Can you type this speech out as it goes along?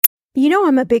You know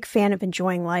I'm a big fan of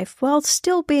enjoying life while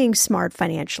still being smart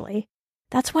financially.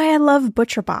 That's why I love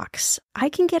ButcherBox. I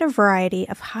can get a variety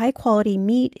of high-quality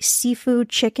meat, seafood,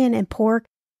 chicken, and pork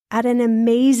at an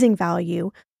amazing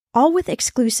value, all with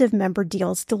exclusive member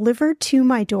deals delivered to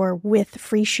my door with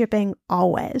free shipping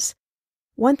always.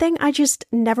 One thing I just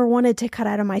never wanted to cut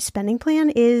out of my spending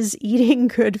plan is eating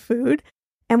good food.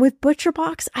 And with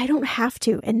ButcherBox, I don't have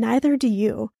to, and neither do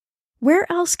you. Where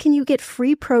else can you get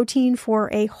free protein for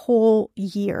a whole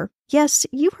year? Yes,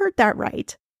 you heard that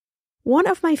right. One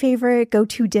of my favorite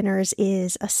go-to dinners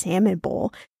is a salmon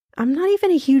bowl. I'm not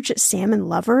even a huge salmon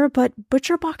lover, but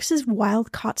ButcherBox's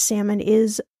wild-caught salmon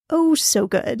is oh so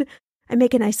good. I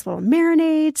make a nice little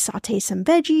marinade, saute some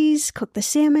veggies, cook the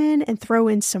salmon, and throw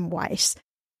in some rice.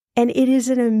 And it is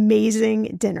an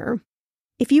amazing dinner.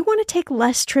 If you want to take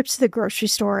less trips to the grocery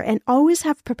store and always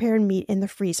have prepared meat in the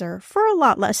freezer for a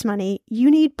lot less money,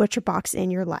 you need ButcherBox in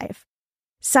your life.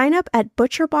 Sign up at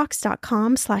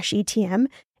butcherbox.com/ETM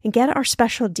and get our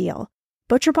special deal.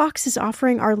 ButcherBox is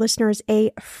offering our listeners a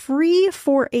free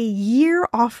for a year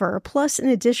offer plus an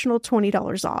additional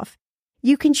 $20 off.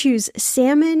 You can choose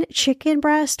salmon, chicken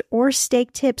breast, or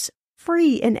steak tips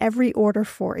free in every order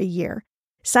for a year.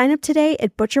 Sign up today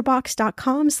at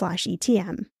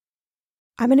butcherbox.com/ETM.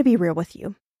 I'm going to be real with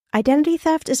you. Identity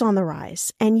theft is on the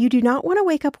rise, and you do not want to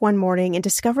wake up one morning and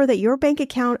discover that your bank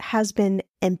account has been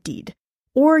emptied,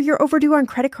 or you're overdue on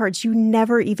credit cards you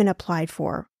never even applied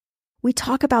for. We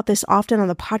talk about this often on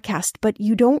the podcast, but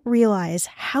you don't realize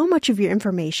how much of your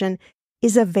information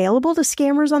is available to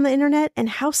scammers on the internet and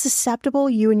how susceptible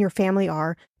you and your family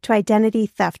are to identity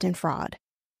theft and fraud.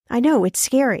 I know, it's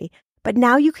scary, but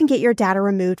now you can get your data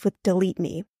removed with Delete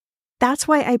Me. That's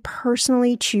why I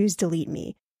personally choose Delete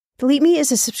Me. Delete Me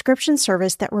is a subscription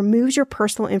service that removes your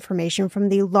personal information from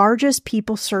the largest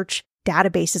people search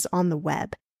databases on the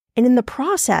web, and in the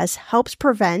process helps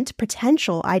prevent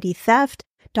potential ID theft,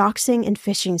 doxing, and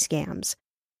phishing scams.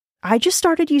 I just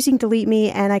started using Delete Me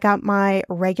and I got my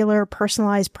regular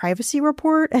personalized privacy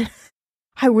report and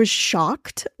I was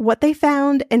shocked what they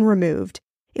found and removed.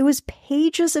 It was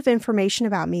pages of information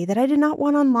about me that I did not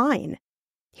want online.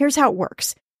 Here's how it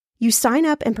works. You sign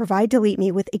up and provide Delete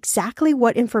Me with exactly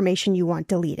what information you want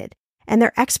deleted, and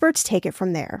their experts take it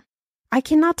from there. I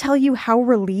cannot tell you how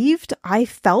relieved I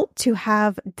felt to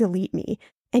have Delete Me.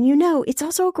 And you know, it's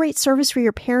also a great service for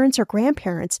your parents or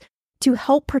grandparents to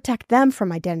help protect them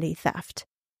from identity theft.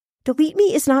 Delete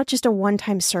Me is not just a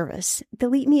one-time service.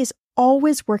 Delete Me is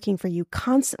always working for you,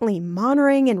 constantly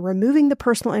monitoring and removing the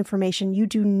personal information you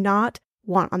do not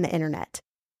want on the internet.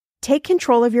 Take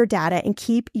control of your data and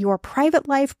keep your private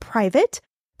life private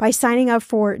by signing up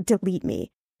for Delete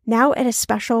Me, now at a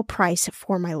special price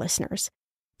for my listeners.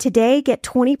 Today, get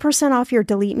 20% off your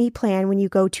Delete Me plan when you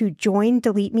go to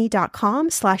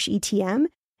joindeleteme.com/ETM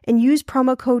and use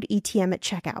promo code ETM at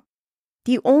checkout.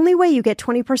 The only way you get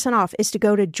 20% off is to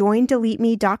go to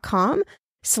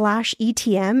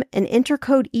joindeleteme.com/ETM and enter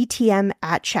code ETM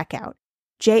at checkout.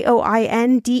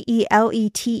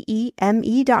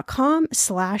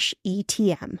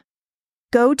 joindeleteme.com/ETM.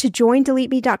 Go to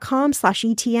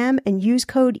joindeleteme.com/ETM and use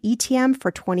code ETM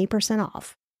for 20%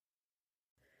 off.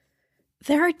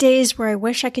 There are days where I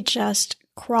wish I could just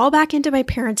crawl back into my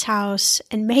parents' house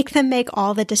and make them make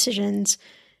all the decisions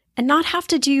and not have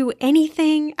to do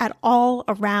anything at all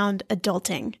around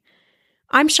adulting.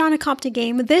 I'm Shannah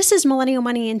Compton-Game. This is Millennial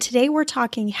Money, and today we're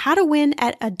talking how to win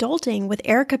at adulting with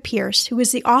Arika Pierce, who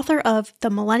is the author of The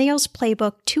Millennials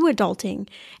Playbook to Adulting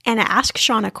and an Ask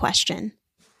Shannah question.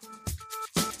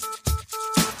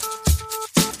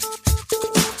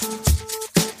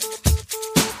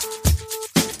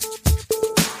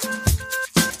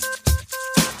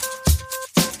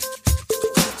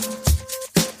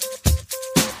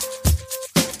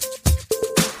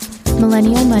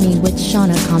 Millennial Money with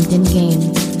Shannah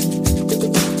Compton-Game.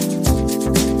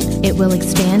 It will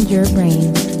expand your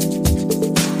brain.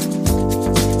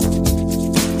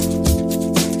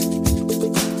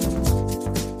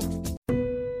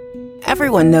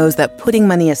 Everyone knows that putting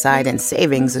money aside in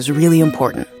savings is really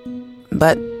important.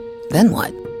 But then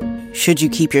what? Should you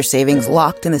keep your savings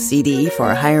locked in a CD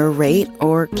for a higher rate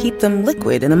or keep them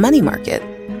liquid in a money market?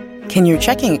 Can your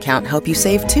checking account help you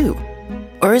save too?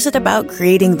 Or is it about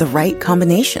creating the right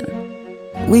combination?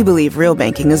 We believe real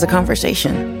banking is a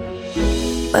conversation.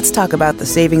 Let's talk about the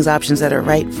savings options that are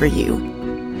right for you.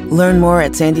 Learn more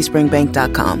at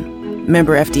sandyspringbank.com.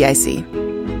 Member FDIC.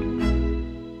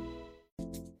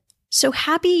 So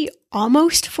happy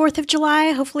almost 4th of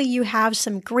July. Hopefully you have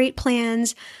some great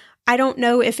plans. I don't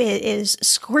know if it is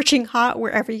scorching hot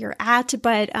wherever you're at,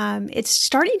 but it's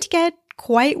starting to get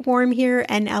quite warm here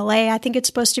in LA. I think it's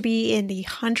supposed to be in the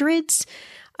hundreds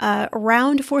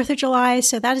around 4th of July.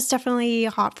 So that is definitely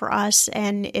hot for us.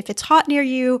 And if it's hot near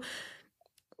you,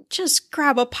 just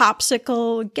grab a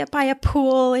popsicle, get by a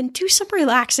pool, and do some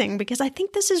relaxing, because I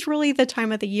think this is really the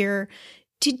time of the year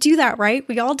to do that, right?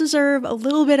 We all deserve a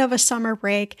little bit of a summer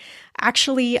break.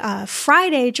 Actually,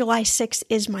 Friday, July 6th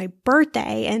is my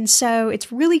birthday. And so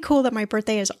it's really cool that my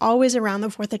birthday is always around the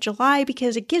 4th of July,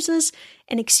 because it gives us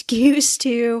an excuse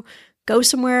to go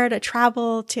somewhere, to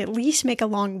travel, to at least make a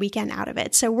long weekend out of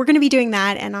it. So we're going to be doing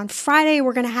that. And on Friday,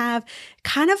 we're going to have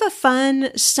kind of a fun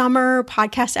summer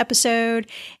podcast episode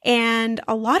and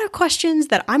a lot of questions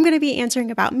that I'm going to be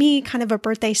answering about me, kind of a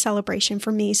birthday celebration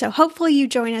for me. So hopefully you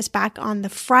join us back on the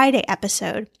Friday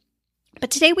episode. But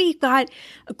today we've got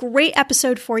a great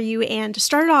episode for you. And to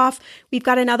start it off, we've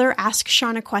got another Ask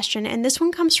Shannah question. And this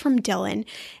one comes from Dylan.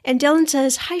 And Dylan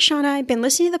says, "Hi, Shannah. I've been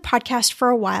listening to the podcast for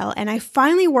a while, and I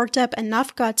finally worked up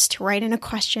enough guts to write in a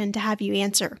question to have you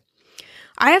answer.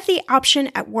 I have the option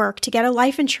at work to get a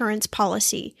life insurance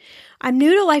policy. I'm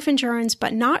new to life insurance,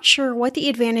 but not sure what the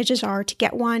advantages are to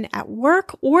get one at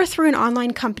work or through an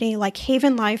online company like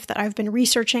Haven Life that I've been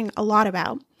researching a lot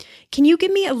about. Can you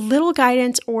give me a little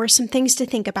guidance or some things to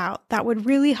think about? That would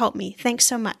really help me. Thanks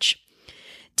so much."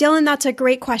 Dylan, that's a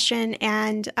great question.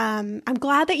 And I'm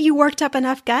glad that you worked up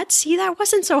enough guts. See, that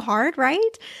wasn't so hard,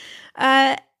 right?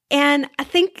 And I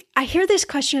think I hear this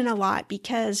question a lot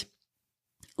because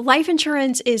life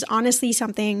insurance is honestly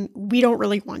something we don't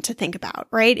really want to think about,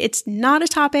 right? It's not a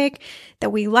topic that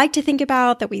we like to think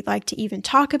about, that we like to even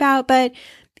talk about, but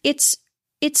it's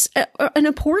an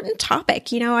important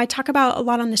topic. You know, I talk about a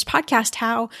lot on this podcast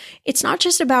how it's not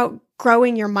just about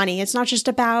growing your money. It's not just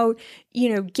about,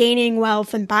 gaining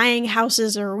wealth and buying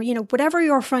houses or, whatever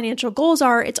your financial goals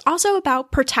are. It's also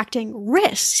about protecting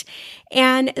risks.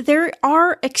 And there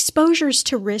are exposures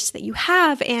to risks that you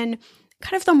have, and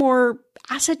kind of the more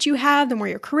assets you have, the more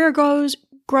your career grows,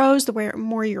 the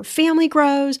more your family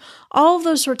grows, all of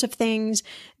those sorts of things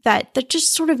that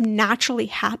just sort of naturally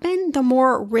happen, the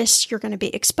more risks you're going to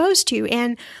be exposed to.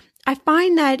 And I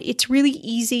find that it's really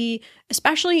easy,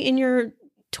 especially in your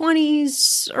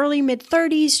 20s, early mid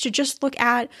 30s, to just look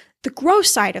at the growth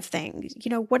side of things.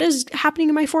 What is happening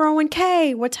in my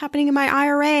 401k? What's happening in my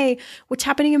IRA? What's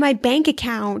happening in my bank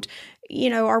account?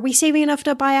 Are we saving enough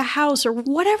to buy a house or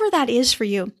whatever that is for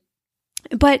you?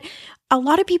 But a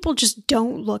lot of people just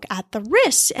don't look at the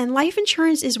risks, and life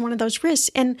insurance is one of those risks.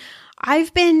 And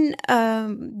I've been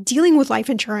dealing with life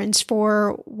insurance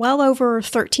for well over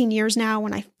 13 years now.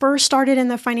 When I first started in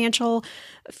the financial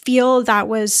field, that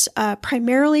was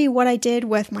primarily what I did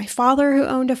with my father, who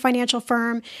owned a financial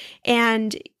firm.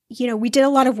 And we did a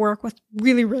lot of work with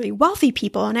really, really wealthy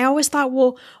people. And I always thought,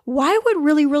 well, why would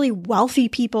really, really wealthy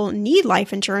people need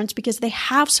life insurance? Because they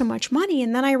have so much money.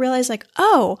 And then I realized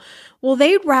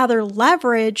they'd rather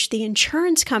leverage the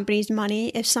insurance company's money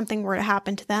if something were to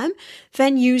happen to them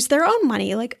than use their own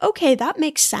money. Okay, that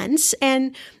makes sense.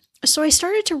 And so I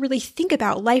started to really think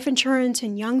about life insurance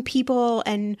and young people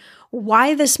and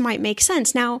why this might make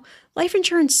sense. Now, life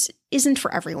insurance isn't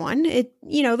for everyone.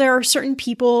 There are certain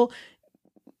people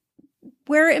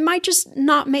where it might just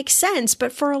not make sense,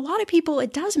 but for a lot of people,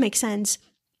 it does make sense.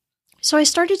 So I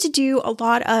started to do a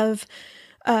lot of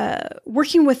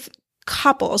working with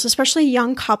couples, especially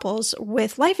young couples,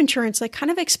 with life insurance,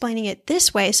 kind of explaining it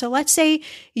this way. So let's say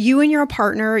you and your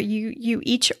partner, you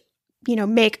each,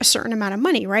 make a certain amount of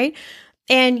money, right?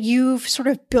 And you've sort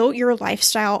of built your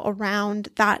lifestyle around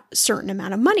that certain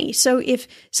amount of money. So if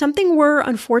something were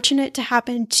unfortunate to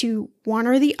happen to one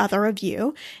or the other of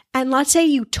you, and let's say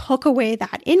you took away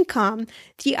that income,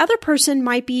 the other person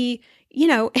might be, in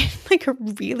a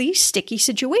really sticky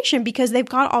situation because they've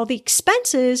got all the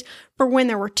expenses for when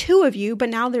there were two of you, but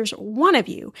now there's one of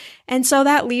you. And so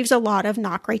that leaves a lot of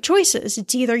not great choices.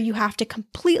 It's either you have to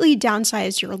completely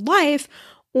downsize your life,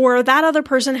 or that other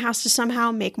person has to somehow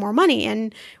make more money.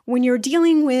 And when you're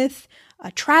dealing with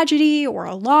a tragedy or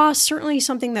a loss, certainly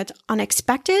something that's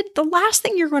unexpected, the last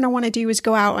thing you're going to want to do is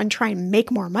go out and try and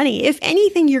make more money. If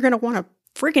anything, you're going to want to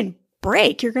friggin'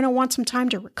 break. You're going to want some time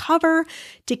to recover,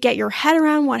 to get your head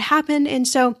around what happened. And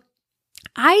so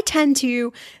I tend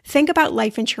to think about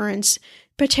life insurance,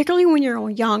 particularly when you're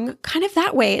young, kind of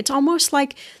that way. It's almost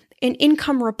like an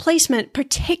income replacement,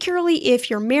 particularly if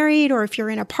you're married or if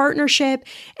you're in a partnership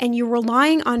and you're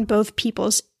relying on both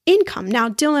people's income. Now,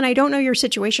 Dylan, I don't know your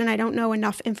situation. I don't know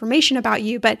enough information about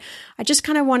you, but I just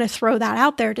kind of want to throw that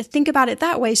out there to think about it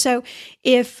that way. So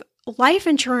if life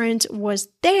insurance was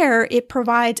there, it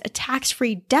provides a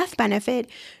tax-free death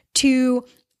benefit to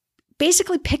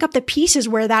basically pick up the pieces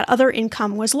where that other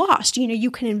income was lost. You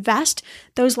can invest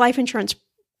those life insurance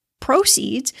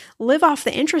proceeds, live off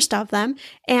the interest of them,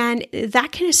 and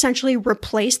that can essentially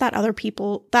replace that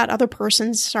other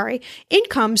person's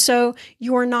income. So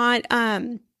you're not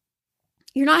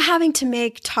having to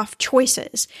make tough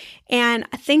choices. And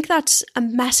I think that's a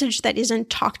message that isn't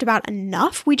talked about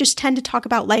enough. We just tend to talk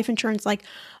about life insurance like,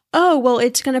 oh, well,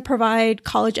 it's going to provide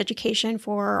college education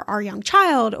for our young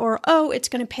child, or, oh, it's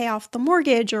going to pay off the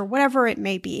mortgage, or whatever it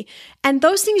may be. And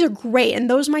those things are great. And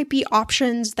those might be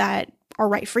options that are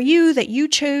right for you, that you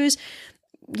chose.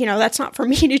 That's not for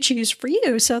me to choose for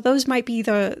you. So those might be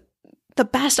the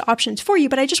best options for you.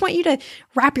 But I just want you to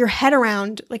wrap your head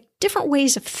around like different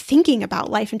ways of thinking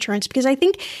about life insurance, because I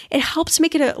think it helps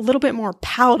make it a little bit more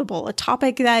palatable, a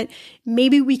topic that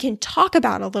maybe we can talk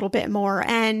about a little bit more,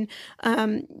 and,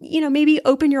 maybe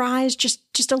open your eyes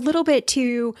just a little bit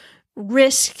to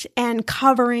risk and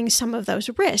covering some of those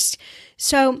risks.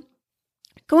 So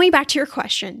going back to your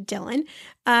question, Dylan,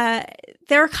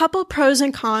 there are a couple pros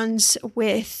and cons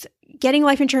with getting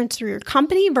life insurance through your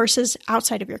company versus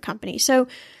outside of your company. So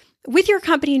with your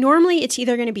company, normally it's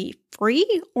either going to be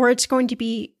free or it's going to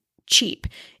be cheap.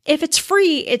 If it's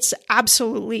free, it's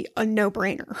absolutely a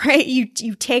no-brainer, right?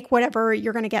 You take whatever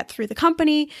you're going to get through the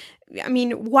company. I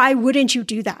mean, why wouldn't you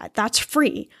do that? That's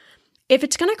free. If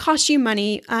it's going to cost you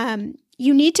money,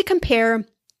 you need to compare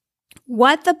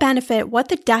what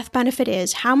the death benefit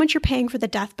is, how much you're paying for the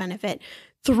death benefit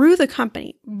through the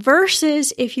company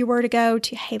versus if you were to go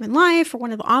to Haven Life or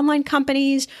one of the online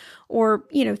companies, or,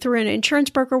 through an insurance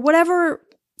broker, whatever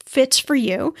fits for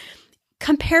you.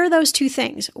 Compare those two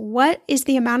things. What is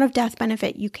the amount of death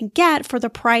benefit you can get for the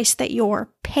price that you're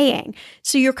paying?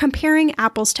 So you're comparing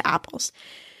apples to apples.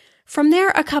 From there,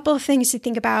 a couple of things to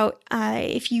think about.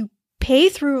 If you pay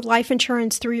through life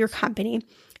insurance through your company,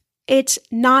 it's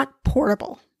not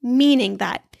portable, meaning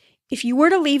that if you were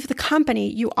to leave the company,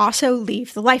 you also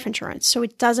leave the life insurance. So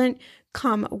it doesn't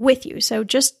come with you. So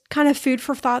just kind of food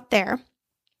for thought there.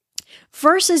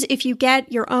 Versus if you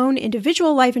get your own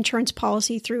individual life insurance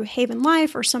policy through Haven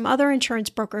Life or some other insurance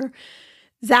broker,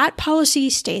 that policy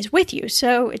stays with you.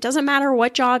 So it doesn't matter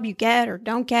what job you get or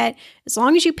don't get, as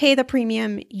long as you pay the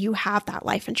premium, you have that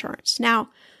life insurance. Now,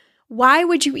 why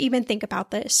would you even think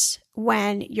about this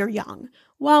when you're young?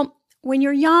 Well, when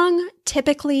you're young,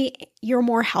 typically you're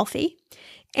more healthy.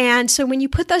 And so when you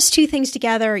put those two things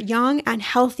together, young and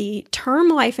healthy, term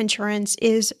life insurance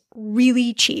is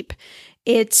really cheap.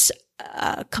 It's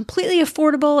completely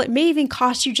affordable. It may even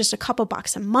cost you just a couple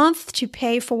bucks a month to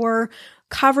pay for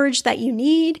coverage that you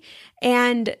need.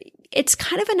 And it's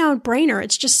kind of a no-brainer.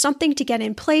 It's just something to get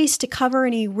in place to cover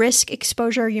any risk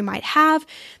exposure you might have.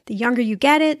 The younger you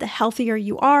get it, the healthier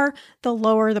you are, the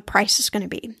lower the price is going to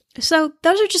be. So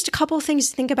those are just a couple of things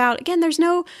to think about. Again, there's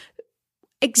no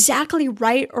exactly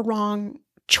right or wrong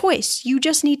choice. You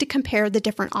just need to compare the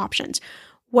different options.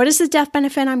 What is the death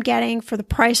benefit I'm getting for the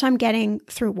price I'm getting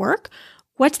through work?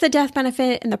 What's the death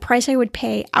benefit and the price I would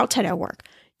pay outside of work?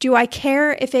 Do I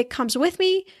care if it comes with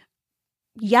me?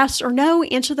 Yes or no,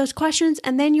 answer those questions,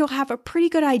 and then you'll have a pretty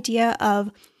good idea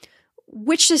of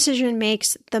which decision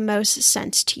makes the most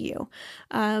sense to you.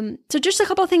 So just a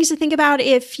couple of things to think about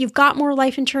if you've got more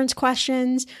life insurance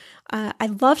questions.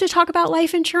 I'd love to talk about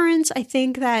life insurance. I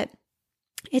think that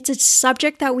it's a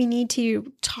subject that we need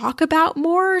to talk about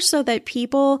more so that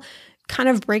people kind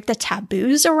of break the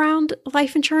taboos around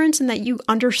life insurance and that you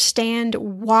understand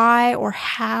why or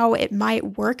how it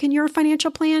might work in your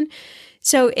financial plan.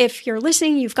 So if you're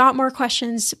listening, you've got more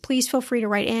questions, please feel free to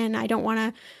write in. I don't want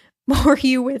to bore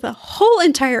you with a whole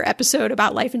entire episode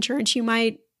about life insurance. You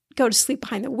might go to sleep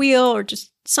behind the wheel or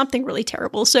just something really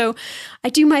terrible. So I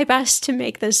do my best to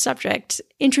make this subject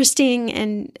interesting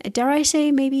and, dare I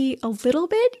say, maybe a little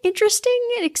bit interesting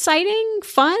and exciting,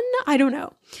 fun. I don't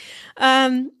know.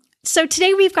 So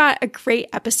today we've got a great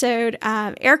episode.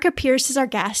 Arika Pierce is our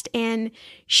guest, and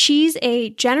she's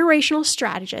a generational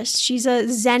strategist. She's a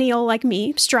Zennial like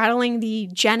me, straddling the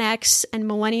Gen X and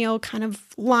Millennial kind of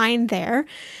line there.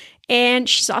 And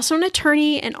she's also an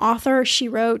attorney and author. She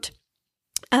wrote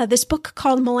this book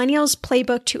called Millennials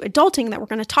Playbook to Adulting that we're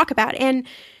going to talk about. And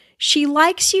she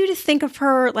likes you to think of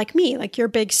her like me, like your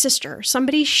big sister,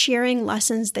 somebody sharing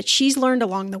lessons that she's learned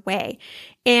along the way.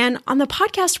 And on the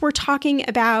podcast, we're talking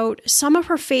about some of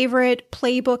her favorite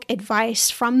playbook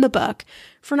advice from the book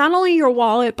for not only your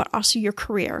wallet, but also your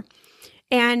career.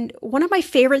 And one of my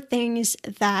favorite things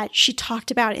that she talked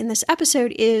about in this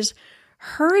episode is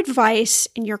her advice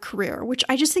in your career, which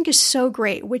I just think is so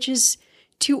great, which is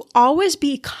to always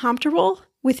be comfortable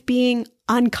with being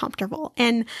uncomfortable.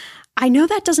 And I know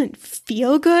that doesn't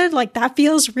feel good. Like that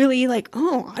feels really like,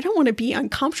 oh, I don't want to be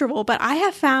uncomfortable. But I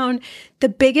have found the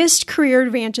biggest career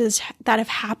advantages that have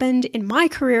happened in my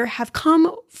career have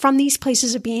come from these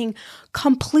places of being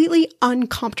completely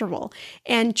uncomfortable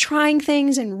and trying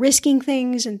things and risking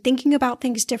things and thinking about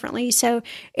things differently. So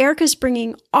Arika's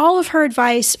bringing all of her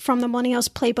advice from the Millennials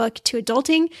Playbook to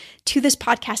Adulting to this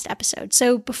podcast episode.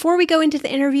 So before we go into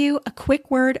the interview, a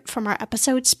quick word from our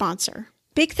episode sponsor.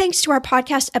 Big thanks to our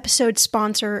podcast episode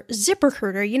sponsor,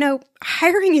 ZipRecruiter. You know,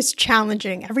 hiring is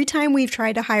challenging. Every time we've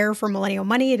tried to hire for Millennial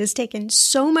Money, it has taken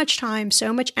so much time,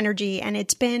 so much energy, and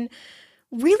it's been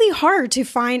really hard to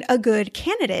find a good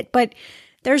candidate. But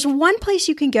there's one place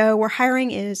you can go where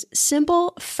hiring is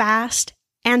simple, fast,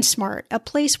 and smart. A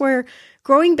place where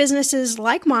growing businesses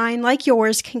like mine, like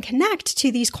yours, can connect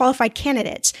to these qualified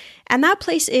candidates. And that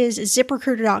place is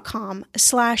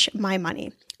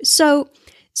ziprecruiter.com/mymoney. So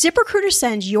ZipRecruiter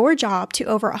sends your job to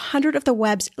over 100 of the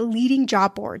web's leading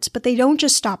job boards, but they don't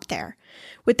just stop there.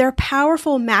 With their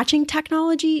powerful matching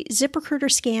technology,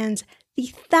 ZipRecruiter scans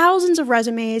the thousands of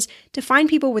resumes to find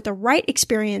people with the right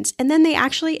experience, and then they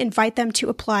actually invite them to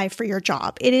apply for your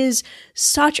job. It is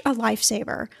such a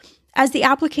lifesaver. As the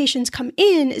applications come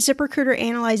in, ZipRecruiter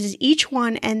analyzes each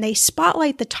one and they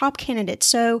spotlight the top candidates,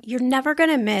 so you're never going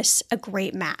to miss a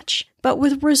great match. But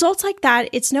with results like that,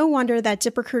 it's no wonder that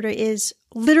ZipRecruiter is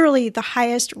literally the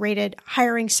highest rated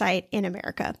hiring site in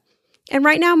America. And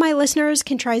right now, my listeners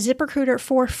can try ZipRecruiter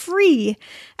for free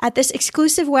at this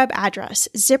exclusive web address,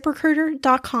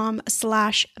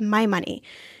 ziprecruiter.com/mymoney.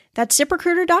 That's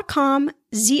ziprecruiter.com,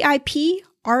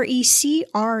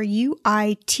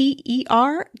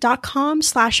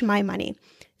 ZipRecruiter.com/mymoney.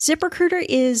 ZipRecruiter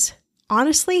is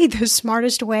honestly the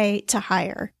smartest way to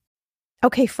hire.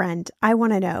 Okay, friend, I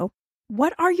want to know,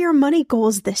 what are your money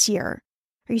goals this year?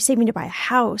 Are you saving to buy a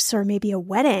house or maybe a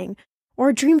wedding or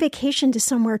a dream vacation to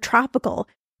somewhere tropical?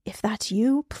 If that's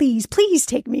you, please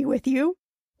take me with you.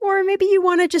 Or maybe you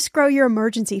want to just grow your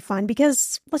emergency fund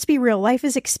because, let's be real, life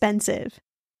is expensive.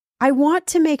 I want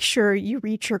to make sure you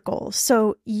reach your goals,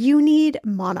 so you need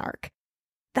Monarch.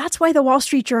 That's why the Wall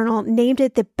Street Journal named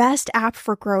it the best app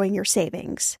for growing your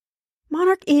savings.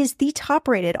 Monarch is the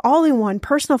top-rated all-in-one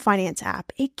personal finance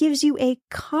app. It gives you a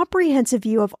comprehensive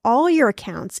view of all your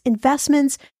accounts,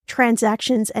 investments,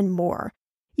 transactions, and more.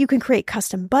 You can create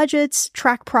custom budgets,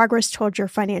 track progress towards your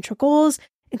financial goals,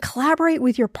 and collaborate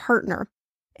with your partner.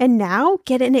 And now,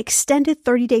 get an extended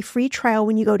 30-day free trial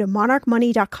when you go to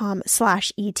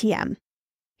monarchmoney.com/ETM.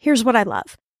 Here's what I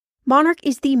love. Monarch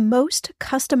is the most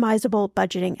customizable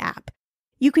budgeting app.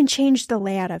 You can change the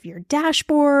layout of your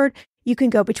dashboard. You can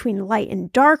go between light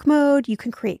and dark mode. You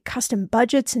can create custom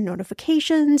budgets and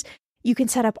notifications. You can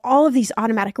set up all of these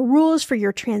automatic rules for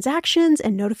your transactions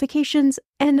and notifications,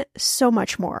 and so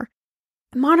much more.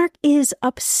 Monarch is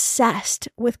obsessed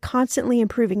with constantly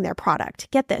improving their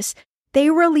product. Get this. They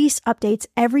release updates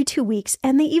every 2 weeks,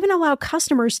 and they even allow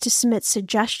customers to submit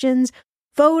suggestions,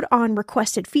 vote on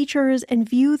requested features, and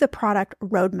view the product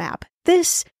roadmap.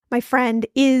 This, my friend,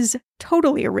 is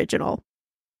totally original.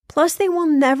 Plus, they will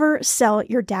never sell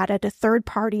your data to third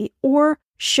party or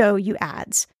show you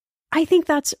ads. I think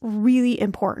that's really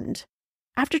important.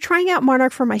 After trying out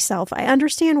Monarch for myself, I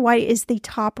understand why it is the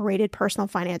top-rated personal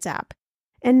finance app.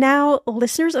 And now,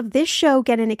 listeners of this show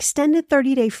get an extended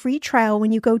 30-day free trial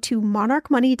when you go to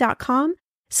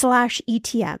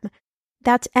monarchmoney.com/ETM.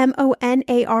 That's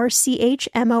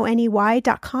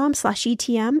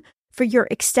monarchmoney.com/ETM for your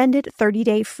extended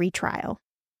 30-day free trial.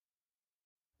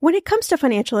 When it comes to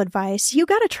financial advice, you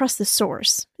gotta trust the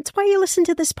source. It's why you listen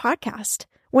to this podcast.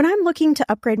 When I'm looking to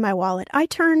upgrade my wallet, I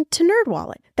turn to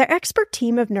NerdWallet. Their expert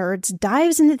team of nerds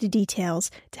dives into the details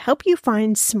to help you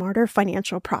find smarter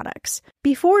financial products.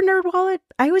 Before NerdWallet,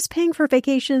 I was paying for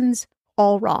vacations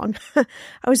all wrong.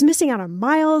 I was missing out on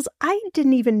miles I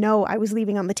didn't even know I was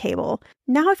leaving on the table.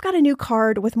 Now I've got a new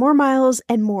card with more miles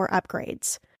and more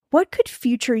upgrades. What could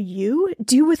future you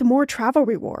do with more travel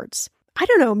rewards? I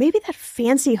don't know, maybe that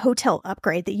fancy hotel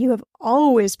upgrade that you have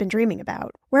always been dreaming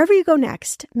about. Wherever you go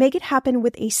next, make it happen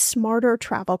with a smarter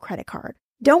travel credit card.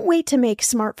 Don't wait to make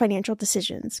smart financial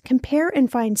decisions. Compare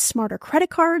and find smarter credit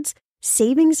cards,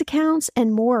 savings accounts,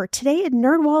 and more today at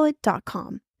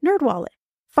nerdwallet.com. NerdWallet.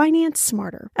 Finance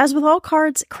smarter. As with all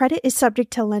cards, credit is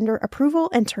subject to lender approval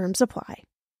and terms apply.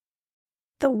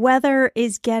 The weather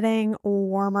is getting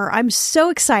warmer. I'm so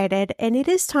excited, and it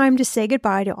is time to say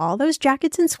goodbye to all those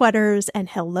jackets and sweaters and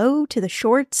hello to the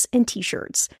shorts and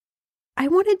t-shirts. I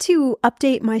wanted to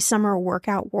update my summer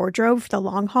workout wardrobe for the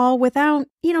long haul without,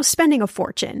 spending a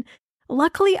fortune.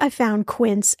 Luckily, I found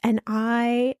Quince, and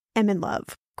I am in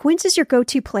love. Quince is your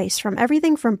go-to place from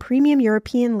everything from premium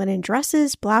European linen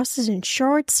dresses, blouses, and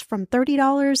shorts from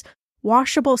 $30,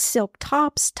 washable silk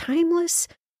tops, timeless,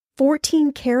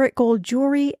 14-karat gold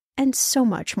jewelry, and so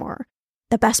much more.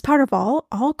 The best part of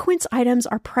all Quince items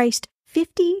are priced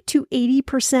 50 to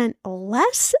 80%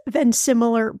 less than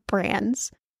similar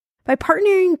brands. By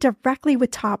partnering directly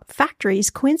with top factories,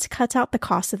 Quince cuts out the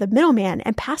cost of the middleman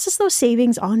and passes those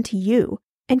savings on to you.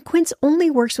 And Quince only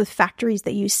works with factories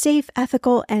that use safe,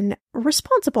 ethical, and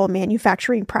responsible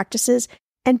manufacturing practices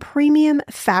and premium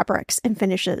fabrics and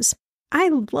finishes. I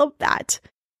love that.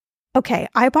 Okay,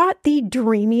 I bought the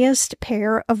dreamiest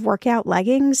pair of workout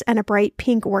leggings and a bright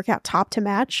pink workout top to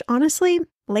match. Honestly,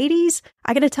 ladies,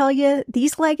 I gotta tell you,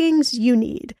 these leggings you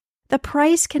need. The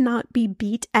price cannot be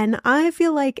beat, and I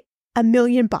feel like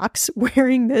 $1,000,000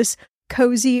 wearing this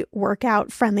cozy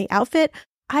workout-friendly outfit.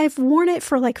 I've worn it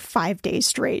for like 5 days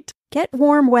straight. Get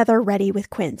warm weather ready with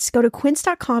Quince. Go to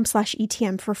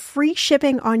quince.com/ETM for free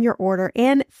shipping on your order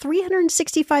and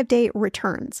 365-day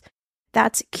returns.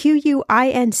 That's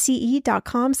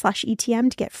QUINCE.com/ETM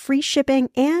to get free shipping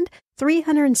and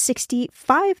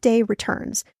 365-day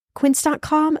returns.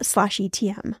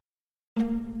 Quince.com/ETM.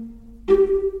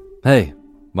 Hey,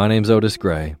 my name's Otis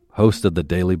Gray, host of the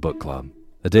Daily Book Club,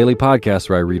 a daily podcast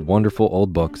where I read wonderful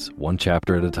old books one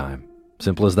chapter at a time.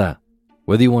 Simple as that.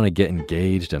 Whether you want to get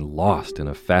engaged and lost in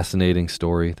a fascinating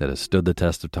story that has stood the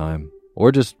test of time,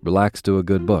 or just relax to a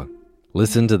good book,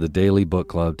 listen to the Daily Book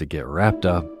Club to get wrapped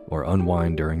up or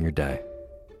unwind during your day.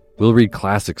 We'll read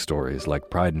classic stories like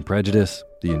Pride and Prejudice,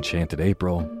 The Enchanted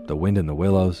April, The Wind in the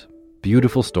Willows,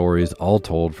 beautiful stories all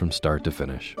told from start to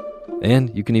finish.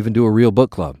 And you can even do a real book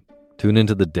club. Tune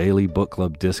into the Daily Book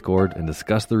Club Discord and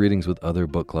discuss the readings with other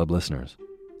book club listeners.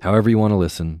 However you want to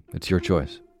listen, it's your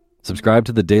choice. Subscribe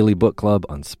to the Daily Book Club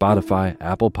on Spotify,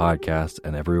 Apple Podcasts,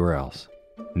 and everywhere else.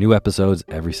 New episodes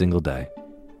every single day.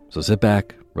 So sit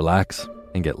back, relax,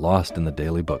 and get lost in the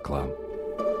Daily Book Club.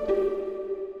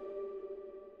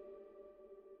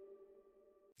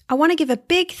 I want to give a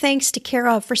big thanks to Care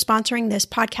of for sponsoring this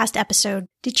podcast episode.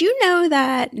 Did you know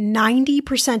that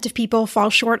 90% of people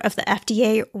fall short of the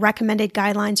FDA recommended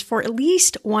guidelines for at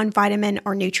least one vitamin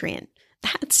or nutrient?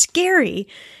 That's scary.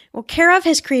 Well, Care of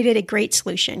has created a great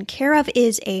solution. Care of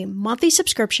is a monthly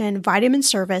subscription vitamin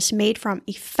service made from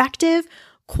effective,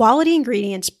 quality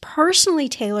ingredients personally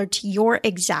tailored to your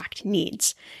exact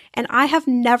needs. And I have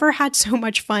never had so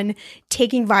much fun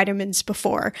taking vitamins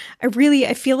before.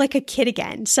 I feel like a kid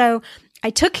again. So I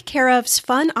took Care of's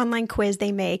fun online quiz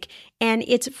they make, and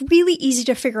it's really easy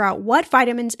to figure out what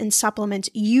vitamins and supplements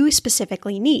you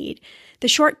specifically need. The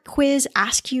short quiz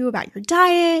asks you about your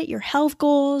diet, your health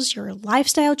goals, your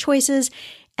lifestyle choices,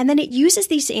 and then it uses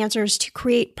these answers to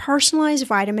create personalized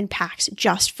vitamin packs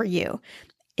just for you.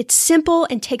 It's simple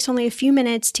and takes only a few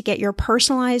minutes to get your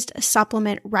personalized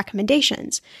supplement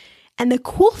recommendations. And the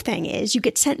cool thing is you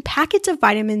get sent packets of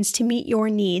vitamins to meet your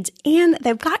needs, and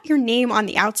they've got your name on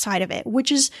the outside of it,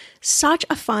 which is such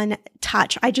a fun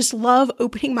touch. I just love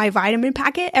opening my vitamin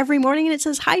packet every morning and it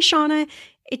says, "Hi, Shannah."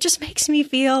 It just makes me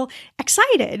feel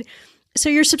excited. So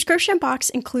your subscription box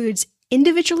includes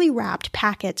individually wrapped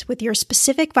packets with your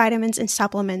specific vitamins and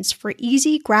supplements for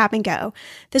easy grab and go.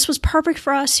 This was perfect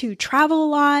for us who travel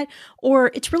a lot, or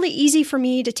it's really easy for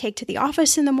me to take to the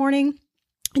office in the morning.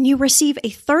 And you receive a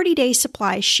 30-day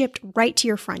supply shipped right to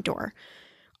your front door.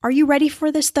 Are you ready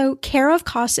for this though? Care of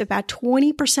costs about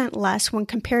 20% less when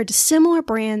compared to similar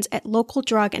brands at local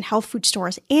drug and health food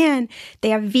stores, and they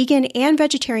have vegan and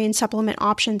vegetarian supplement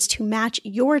options to match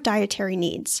your dietary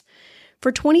needs.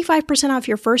 For 25% off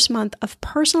your first month of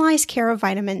personalized Care of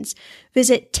vitamins,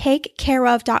 visit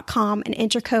takecareof.com and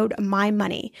enter code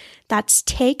MyMoney. That's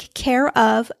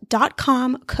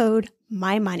takecareof.com, code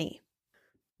MyMoney.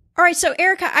 All right, so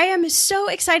Arika, I am so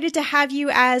excited to have you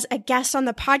as a guest on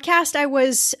the podcast. I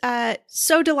was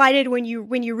so delighted when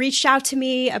you reached out to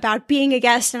me about being a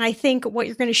guest, and I think what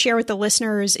you're going to share with the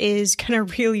listeners is going to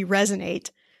really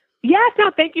resonate. Yes, no,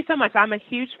 thank you so much. I'm a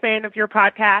huge fan of your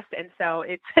podcast, and so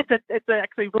it's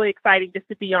actually really exciting just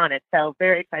to be on it. So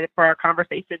very excited for our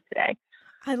conversation today.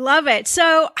 I love it.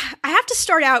 So I have to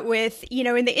start out with,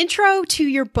 in the intro to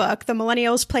your book, The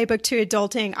Millennials Playbook to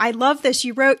Adulting, I love this.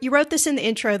 You wrote this in the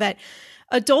intro that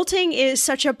adulting is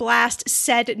such a blast,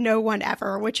 said no one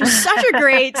ever, which is such a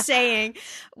great saying.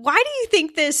 Why do you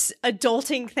think this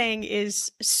adulting thing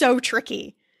is so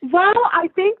tricky? Well, I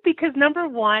think because number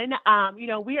one,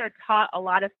 we are taught a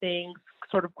lot of things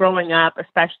sort of growing up,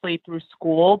 especially through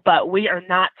school, but we are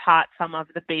not taught some of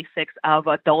the basics of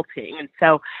adulting. And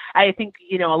so I think,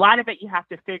 a lot of it, you have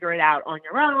to figure it out on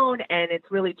your own, and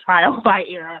it's really trial by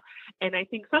error. And I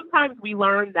think sometimes we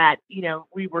learn that,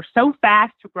 we were so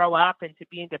fast to grow up and to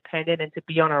be independent and to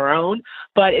be on our own,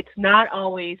 but it's not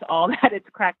always all that it's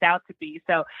cracked out to be.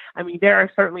 So, I mean, there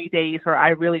are certainly days where I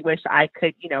really wish I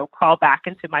could, crawl back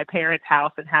into my parents'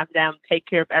 house and have them take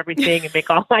care of everything and make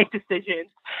all my decisions.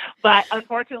 But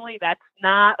unfortunately, that's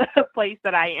not a place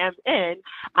that I am in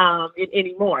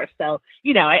anymore. So,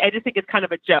 I just think it's kind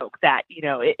of a joke that,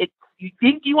 you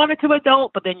think you want it to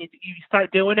adult, but then you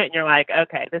start doing it and you're like,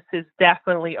 okay, this is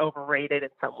definitely overrated in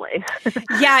some ways.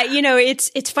 Yeah.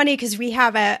 It's funny because we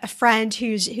have a friend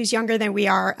who's younger than we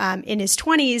are, in his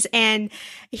 20s, and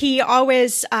he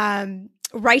always,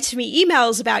 writes me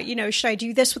emails about, should I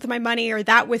do this with my money or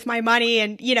that with my money?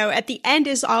 And, at the end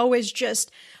is always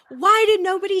just, why did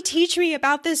nobody teach me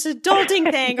about this adulting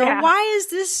thing? Yeah. Or why is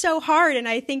this so hard? And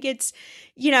I think it's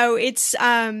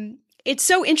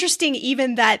so interesting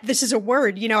even that this is a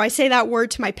word. I say that word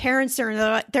to my parents, they're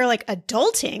like,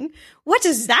 adulting? What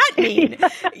does that mean?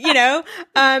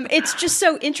 It's just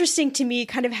so interesting to me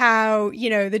kind of how,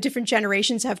 the different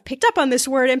generations have picked up on this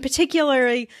word, and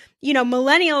particularly,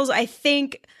 millennials, I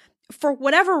think, for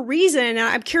whatever reason, and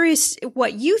I'm curious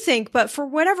what you think, but for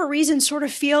whatever reason sort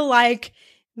of feel like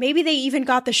maybe they even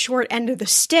got the short end of the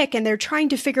stick, and they're trying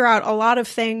to figure out a lot of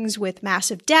things with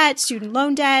massive debt, student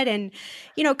loan debt, and,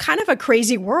 kind of a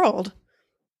crazy world.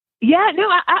 Yeah, no,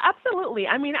 absolutely.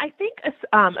 I mean, I think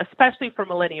especially for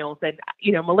millennials, and,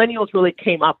 millennials really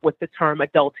came up with the term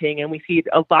adulting, and we see it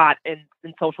a lot in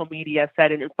social media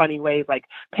said in funny ways like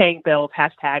paying bills,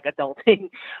 #adulting.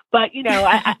 But,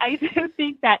 I do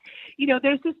think that,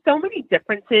 there's just so many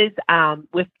differences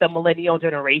with the millennial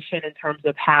generation in terms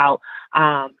of how,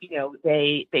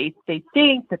 they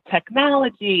think, the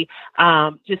technology,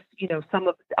 just, some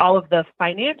of all of the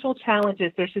financial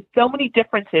challenges. There's just so many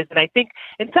differences. And I think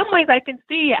in some ways I can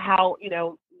see how,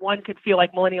 one could feel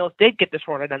like millennials did get the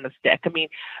short end of the stick. I mean,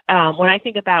 when I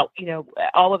think about,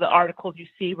 all of the articles you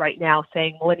see right now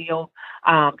saying millennials,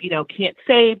 can't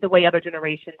save the way other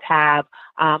generations have,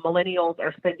 millennials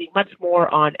are spending much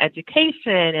more on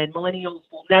education, and millennials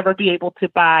will never be able to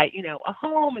buy, a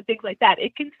home and things like that.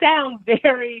 It can sound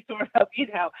very sort of,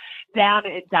 down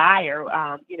and dire,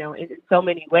 in so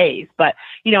many ways. But,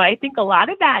 I think a lot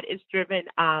of that is driven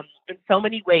in so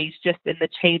many ways just in the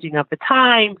changing of the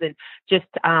times, and just,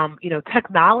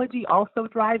 technology also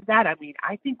drives that. I mean,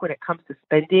 I think when it comes to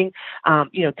spending,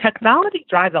 technology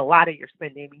drives a lot of your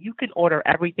spending. You can order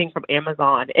everything from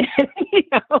Amazon in,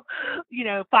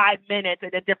 5 minutes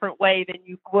in a different way than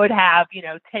you would have,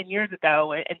 10 years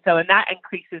ago. And that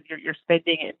increases your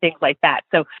spending and things like that.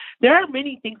 So there are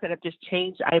many things that have just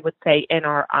changed, I would say, in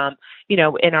our, in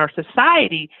our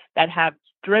society that have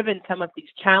driven some of these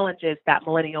challenges that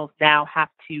millennials now have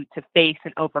to face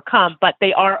and overcome, but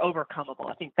they are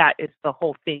overcomeable. I think that is the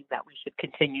whole thing that we should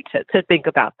continue to think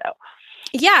about, though.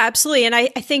 Yeah, absolutely. And I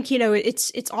think,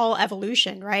 it's all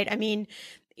evolution, right? I mean,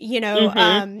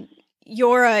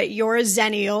 you're a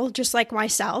Zennial, just like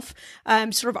myself,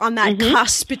 sort of on that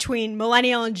cusp between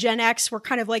millennial and Gen X. We're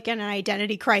kind of like in an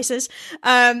identity crisis.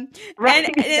 Right,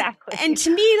 exactly. And to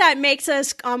me, that makes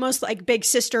us almost like big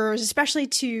sisters, especially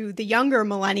to the younger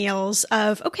millennials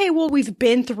of, okay, well, we've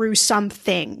been through some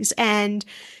things, and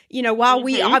while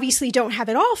we obviously don't have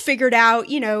it all figured out,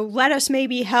 let us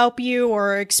maybe help you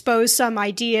or expose some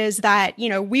ideas that,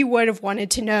 we would have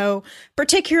wanted to know,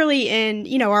 particularly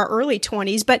in, our early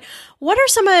 20s. But what are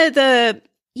some of the,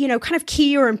 kind of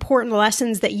key or important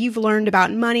lessons that you've learned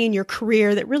about money in your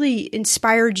career that really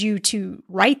inspired you to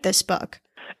write this book?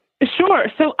 Sure.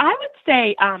 So I would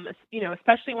say,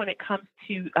 especially when it comes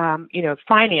to,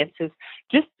 finances,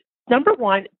 just number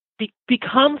one,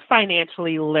 become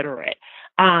financially literate.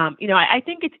 I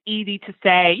think it's easy to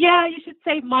say, yeah, you should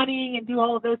save money and do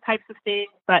all of those types of things.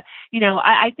 But,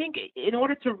 I think in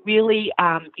order to really,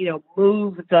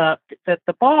 move the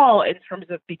ball in terms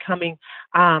of becoming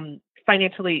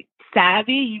financially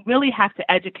savvy, you really have to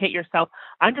educate yourself,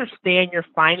 understand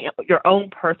your own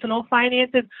personal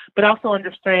finances, but also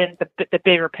understand the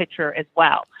bigger picture as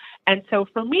well. And so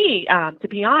for me, to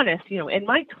be honest, in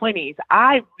my 20s,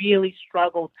 I really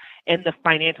struggled in the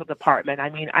financial department. I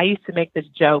mean, I used to make this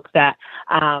joke that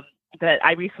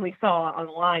I recently saw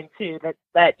online too, that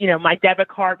that, my debit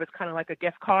card was kind of like a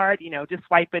gift card, just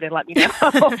swipe it and let me know,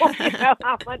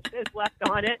 how much is left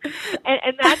on it.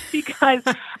 And that's because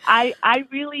I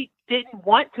really didn't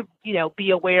want to, be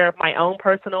aware of my own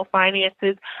personal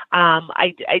finances.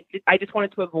 I just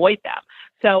wanted to avoid them.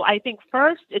 So I think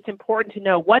first it's important to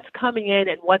know what's coming in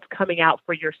and what's coming out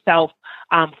for yourself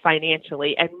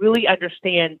financially, and really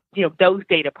understand, those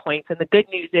data points. And the good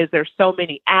news is there's so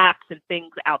many apps and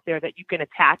things out there that you can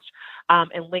attach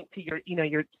and link to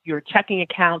your checking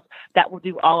accounts that will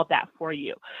do all of that for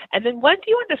you. And then once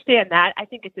you understand that, I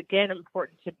think it's again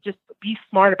important to just be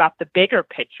smart about the bigger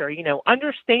picture.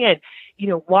 Understand,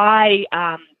 why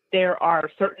there are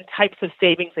certain types of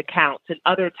savings accounts and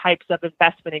other types of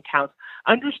investment accounts.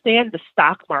 Understand the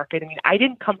stock market. I mean, I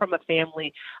didn't come from a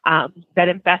family that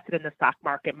invested in the stock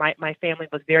market. My family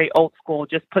was very old school,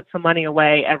 just put some money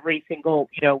away every single,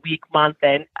 week, month,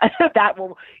 and that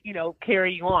will,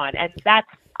 carry you on. And that's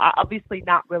obviously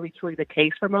not really truly the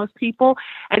case for most people.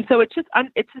 And so it's just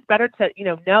better to,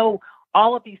 know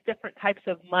all of these different types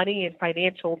of money and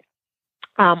financial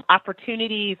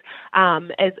opportunities,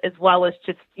 as well as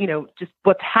just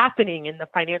what's happening in the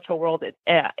financial world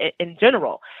in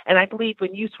general. And I believe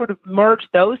when you sort of merge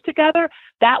those together,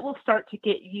 that will start to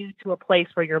get you to a place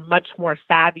where you're much more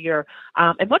savvier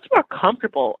and much more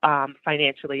comfortable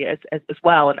financially as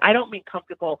well. And I don't mean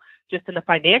comfortable just in the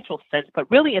financial sense,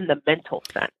 but really in the mental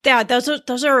sense. Yeah,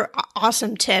 those are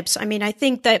awesome tips. I mean, I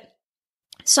think that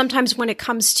sometimes when it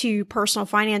comes to personal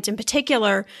finance in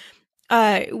particular,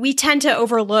 we tend to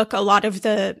overlook a lot of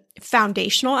the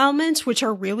foundational elements, which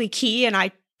are really key. And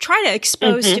I try to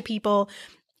expose to people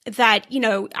that,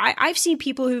 I've seen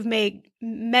people who've made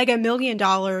mega $1 million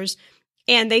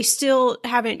and they still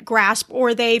haven't grasped,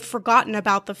 or they've forgotten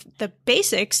about the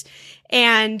basics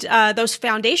and those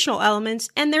foundational elements,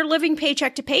 and they're living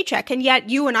paycheck to paycheck. And yet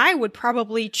you and I would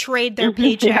probably trade their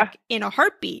paycheck in a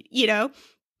heartbeat,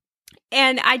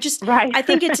 And I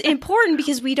think it's important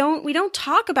because we don't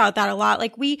talk about that a lot.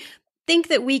 Like, we think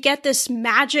that we get this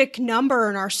magic number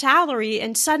in our salary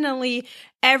and suddenly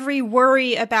every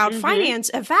worry about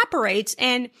finance evaporates.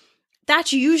 And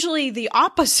that's usually the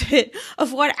opposite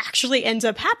of what actually ends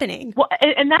up happening. Well,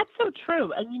 and that's so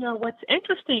true. And what's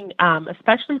interesting,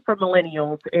 especially for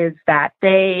millennials, is that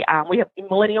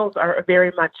millennials are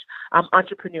very much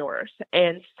entrepreneurs,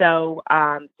 and so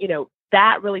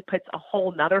that really puts a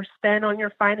whole nother spin on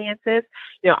your finances.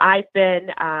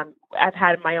 I've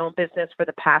had my own business for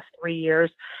the past 3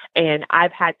 years, and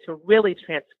I've had to really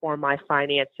transform my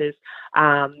finances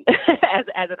as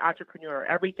an entrepreneur.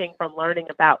 Everything from learning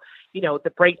about,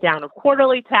 the breakdown of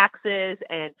quarterly taxes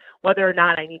and whether or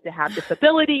not I need to have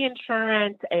disability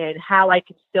insurance, and how I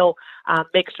can still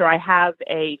make sure I have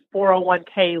a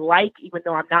 401k, even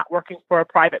though I'm not working for a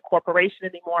private corporation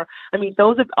anymore. I mean,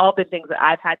 those have all been things that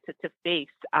I've had to face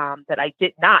that I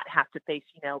did not have to face,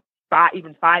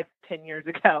 even 5-10 years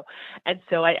ago. And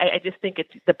so I just think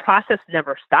the process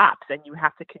never stops, and you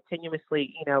have to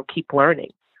continuously, keep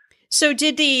learning. So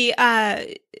did the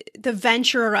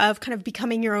venture of kind of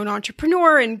becoming your own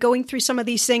entrepreneur and going through some of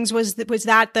these things, was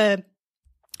that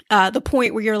the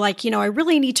point where you're like, I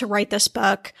really need to write this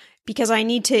book because I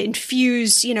need to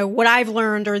infuse, what I've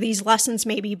learned or these lessons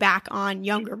maybe back on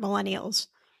younger millennials?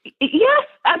 Yes.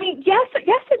 I mean, yes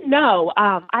and no.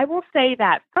 I will say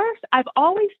that first, I've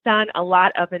always done a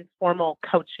lot of informal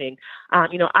coaching.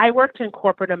 I worked in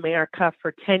corporate America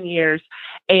for 10 years.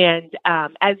 And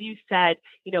as you said,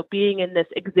 being in this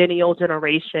Xennial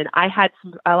generation, I had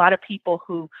a lot of people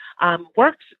who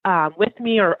worked with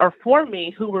me or for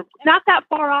me who were not that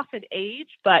far off in age,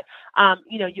 but,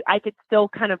 I could still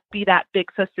kind of be that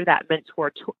big sister, that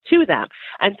mentor to them.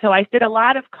 And so I did a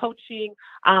lot of coaching,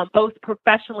 both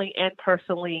professionally and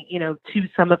personally, to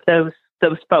some of those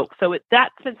folks. So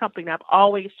that's been something that I've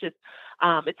always just,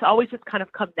 it's always just kind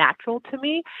of come natural to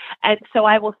me. And so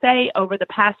I will say over the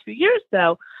past few years,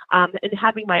 though, in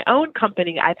having my own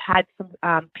company, I've had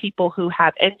some people who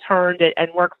have interned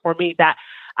and worked for me that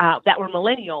were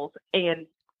millennials. And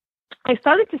I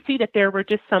started to see that there were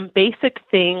just some basic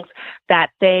things that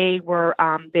they were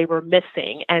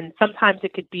missing, and sometimes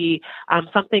it could be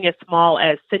something as small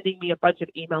as sending me a bunch of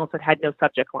emails that had no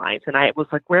subject lines, and I was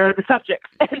like, "Where are the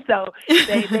subjects?" And so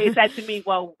they said to me,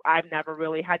 "Well, I've never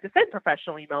really had to send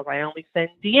professional emails. I only send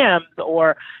DMs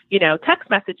or text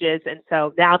messages, and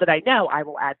so now that I know, I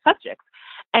will add subjects."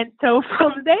 And so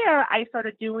from there, I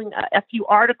started doing a few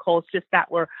articles just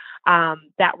that were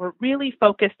really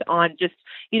focused on just,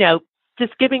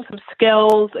 just giving some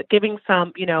skills, giving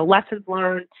some, lessons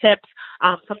learned, tips,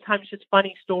 sometimes just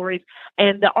funny stories.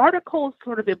 And the articles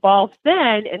sort of evolved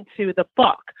then into the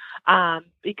book,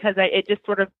 because it just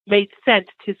sort of made sense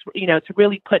to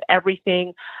really put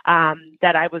everything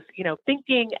that I was,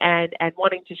 thinking and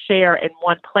wanting to share in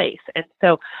one place. And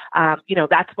so,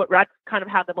 that's kind of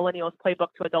how the Millennials Playbook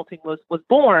to Adulting was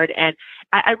born. And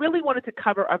I really wanted to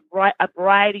cover a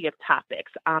variety of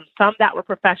topics, some that were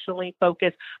professionally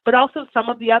focused, but also some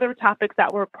of the other topics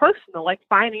that were personal, like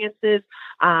finances,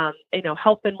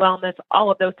 health and wellness,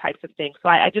 all of those types of things. So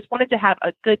I just wanted to have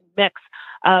a good mix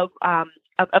of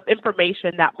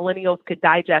information that millennials could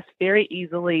digest very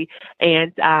easily,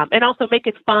 and also make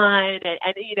it fun,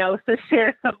 and to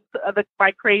share some of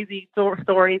my crazy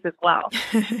stories as well.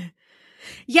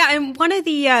 Yeah, and one of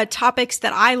the topics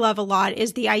that I love a lot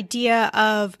is the idea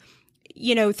of,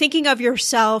 thinking of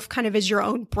yourself kind of as your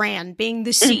own brand, being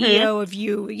the CEO of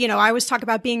you. I always talk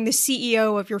about being the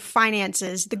CEO of your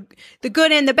finances, the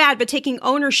good and the bad, but taking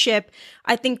ownership.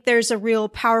 I think there's a real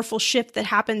powerful shift that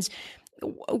happens.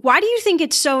 Why do you think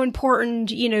it's so important,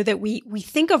 that we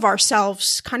think of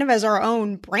ourselves kind of as our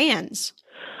own brands?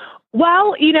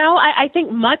 Well, I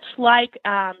think much like,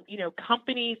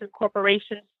 companies and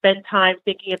corporations spend time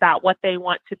thinking about what they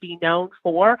want to be known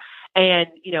for and,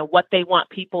 what they want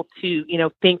people to,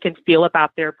 think and feel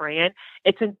about their brand.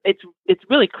 It's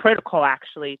really critical,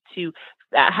 actually, to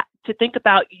think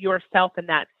about yourself in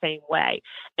that same way.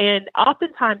 And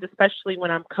oftentimes, especially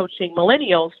when I'm coaching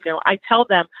millennials, I tell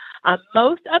them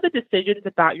most of the decisions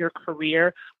about your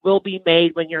career will be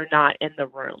made when you're not in the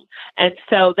room. And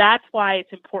so that's why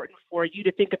it's important for you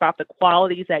to think about the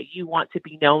qualities that you want to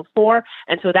be known for.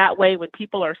 And so that way, when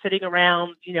people are sitting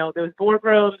around, those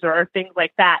boardrooms or things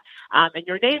like that, and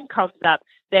your name comes up,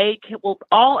 will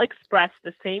all express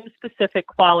the same specific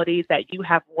qualities that you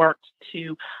have worked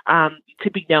to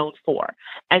be known for.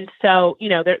 And so,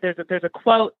 there's a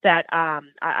quote that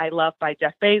I love by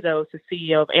Jeff Bezos, the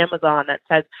CEO of Amazon, that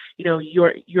says,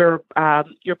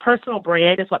 your personal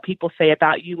brand is what people say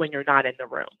about you when you're not in the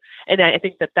room. And I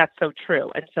think that that's so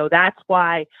true. And so that's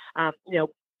why,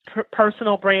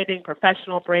 personal branding,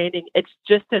 professional branding, it's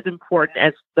just as important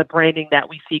as the branding that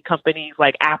we see companies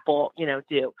like Apple,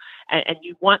 do. And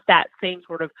you want that same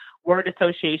sort of word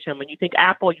association. When you think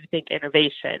Apple, you think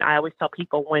innovation. I always tell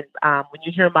people when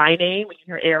you hear my name, when you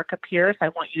hear Arika Pierce, I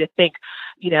want you to think,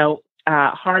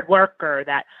 hard worker,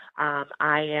 that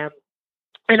I am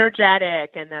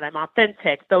energetic and that I'm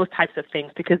authentic, those types of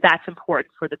things, because that's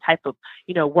important for the type of,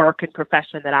 work and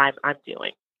profession that I'm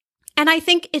doing. And I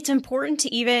think it's important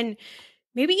to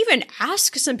maybe even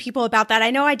ask some people about that.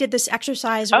 I know I did this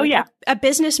exercise with a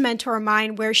business mentor of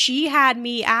mine where she had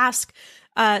me ask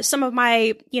some of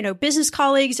my, business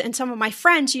colleagues and some of my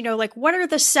friends, what are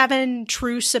the 7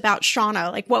 truths about Shannah?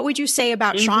 Like, what would you say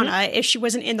about Shannah if she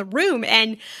wasn't in the room?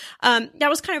 And that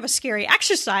was kind of a scary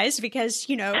exercise because,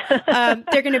 they're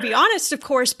going to be honest, of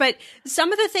course. But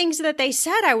some of the things that they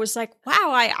said, I was like,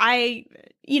 wow, I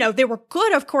they were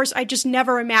good. Of course, I just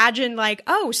never imagined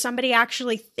somebody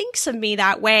actually thinks of me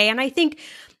that way. And I think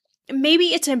maybe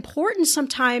it's important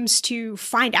sometimes to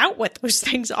find out what those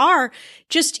things are,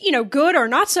 just, good or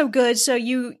not so good. So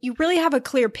you really have a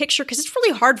clear picture, because it's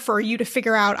really hard for you to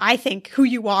figure out, I think, who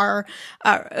you are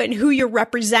and who you're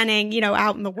representing,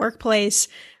 out in the workplace,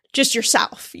 just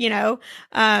yourself,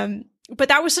 but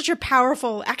that was such a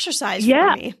powerful exercise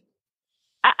for me.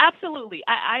 Absolutely.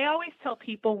 I always tell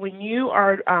people, when you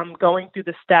are going through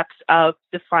the steps of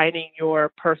defining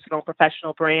your personal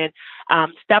professional brand,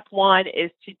 step 1 is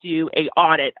to do an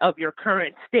audit of your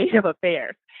current state of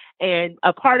affairs. And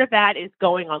a part of that is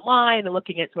going online and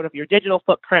looking at sort of your digital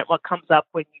footprint, what comes up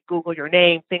when you Google your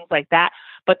name, things like that.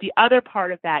 But the other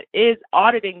part of that is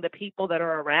auditing the people that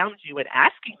are around you and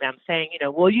asking them, saying,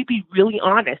 will you be really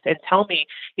honest and tell me,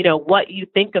 what you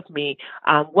think of me,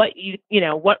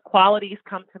 what qualities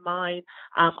come to mind.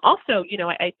 Also,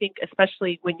 I think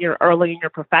especially when you're early in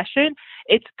your profession,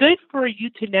 it's good for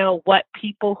you to know what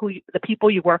the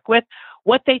people you work with,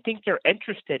 what they think you're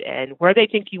interested in, where they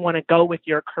think you want to go with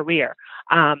your career.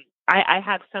 I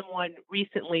had someone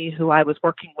recently who I was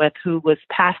working with who was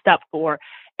passed up for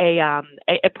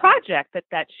a project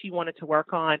that she wanted to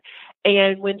work on.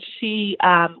 And when she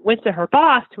went to her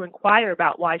boss to inquire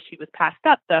about why she was passed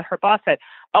up, her boss said,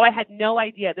 "Oh, I had no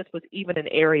idea this was even an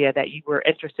area that you were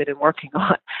interested in working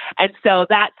on." And so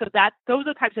those are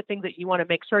the types of things that you want to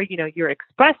make sure, you're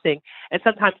expressing. And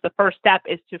sometimes the first step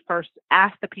is to first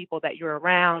ask the people that you're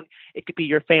around. It could be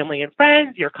your family and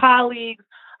friends, your colleagues,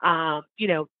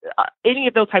 any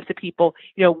of those types of people,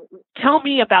 tell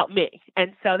me about me.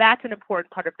 And so that's an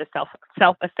important part of the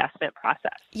self-assessment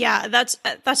process. Yeah, that's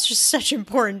just such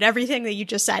important, everything that you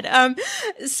just said.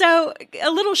 So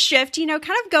a little shift, kind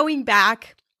of going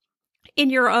back in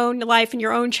your own life, in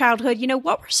your own childhood,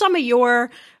 what were some of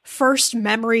your first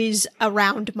memories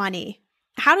around money?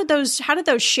 How did those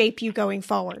shape you going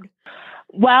forward?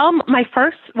 Well, one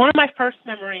of my first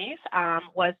memories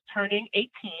was turning 18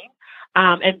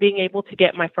 and being able to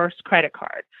get my first credit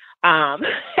card.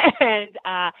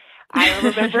 I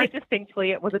remember it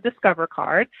distinctly. It was a Discover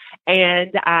card,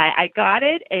 and I got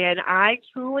it, and I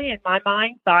truly, in my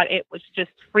mind, thought it was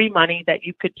just free money that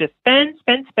you could just spend,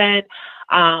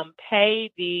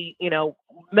 pay the,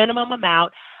 minimum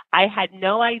amount. I had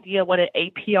no idea what an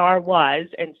APR was,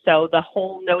 and so the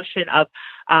whole notion of,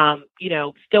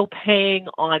 still paying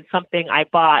on something I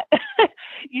bought,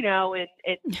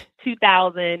 in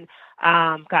 2000,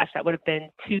 that would have been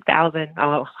 2000.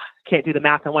 Oh, can't do the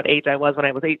math on what age I was when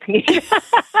I was 18.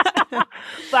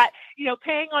 But,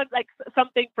 paying on like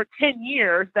something for 10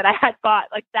 years that I had bought,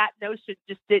 like that notion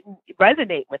just didn't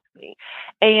resonate with me.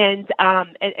 And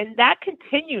that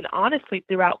continued honestly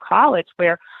throughout college,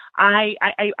 where I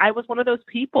was one of those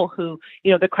people who,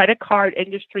 the credit card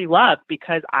industry loved,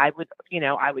 because I would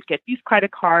get these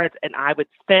credit cards and I would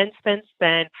spend,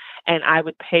 and I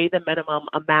would pay the minimum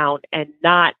amount and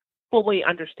not fully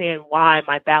understand why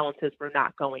my balances were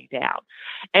not going down.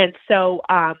 And so,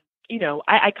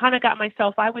 I kind of got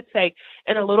myself, I would say,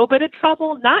 in a little bit of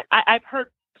trouble. I've heard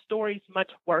stories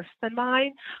much worse than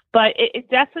mine, but it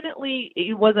definitely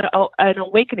was an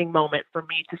awakening moment for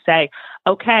me to say,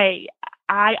 okay,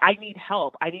 I need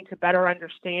help. I need to better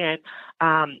understand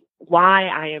why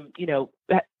I am,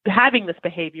 having this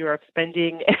behavior of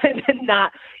spending and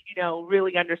not,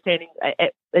 really understanding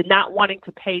and not wanting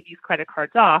to pay these credit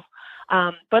cards off,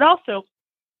 but also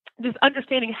just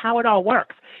understanding how it all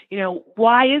works.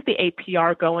 Why is the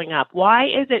APR going up? Why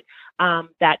is it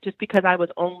that just because I was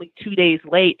only 2 days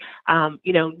late,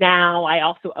 now I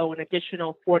also owe an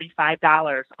additional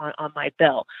 $45 on my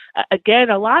bill?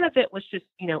 Again, a lot of it was just,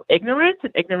 ignorance,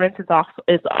 and ignorance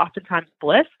is oftentimes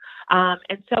bliss.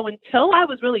 And so until I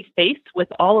was really faced with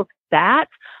all of that,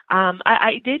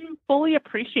 I didn't fully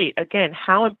appreciate, again,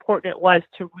 how important it was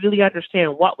to really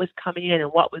understand what was coming in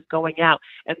and what was going out.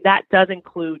 And that does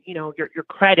include, your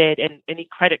credit and any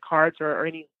credit cards or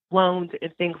any loans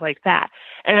and things like that.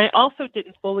 And I also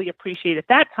didn't fully appreciate at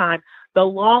that time the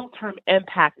long-term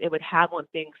impact it would have on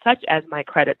things such as my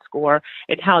credit score,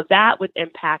 and how that would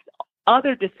impact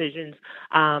other decisions,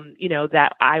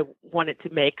 that I wanted to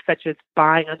make, such as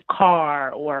buying a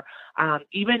car, or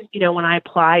even, when I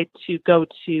applied to go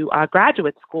to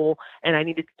graduate school and I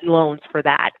needed loans for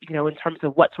that, in terms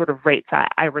of what sort of rates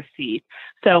I received.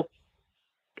 So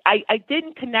I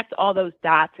didn't connect all those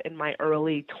dots in my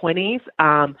early 20s,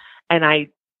 and I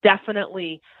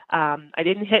definitely, I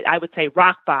didn't hit, I would say,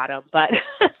 rock bottom, but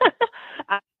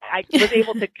I was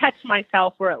able to catch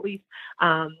myself, or at least,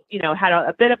 had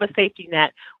a bit of a safety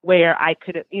net where I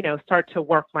could, start to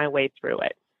work my way through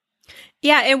it.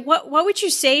 Yeah. And what would you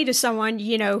say to someone,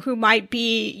 who might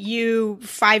be you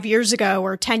 5 years ago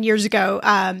or 10 years ago,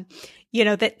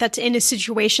 that's in a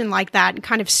situation like that and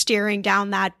kind of staring down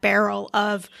that barrel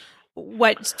of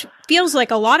what feels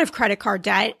like a lot of credit card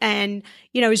debt, and,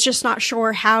 is just not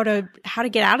sure how to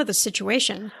get out of the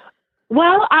situation?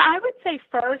 Well, I would say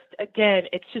first, again,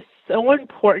 it's just so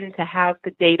important to have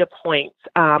the data points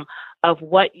of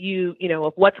what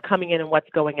of what's coming in and what's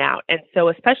going out. And so,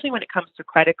 especially when it comes to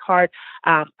credit card,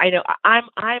 I know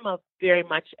I'm a very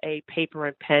much a paper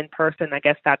and pen person. I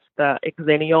guess that's the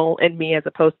exennial in me as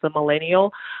opposed to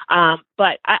millennial.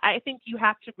 But I think you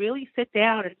have to really sit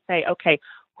down and say, okay,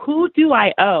 who do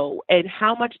I owe and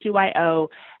how much do I owe?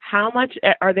 How much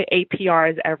are the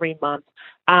APRs every month?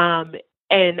 And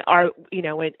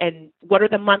and what are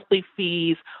the monthly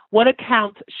fees? What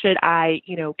accounts should I,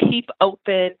 keep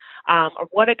open? Or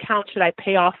what account should I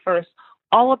pay off first?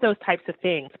 All of those types of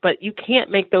things. But you can't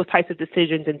make those types of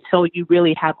decisions until you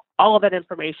really have all of that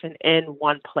information in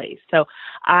one place. So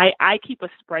I keep a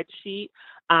spreadsheet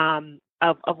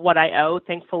of what I owe.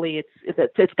 Thankfully,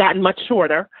 it's gotten much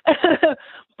shorter,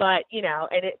 but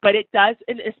it does,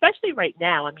 and especially right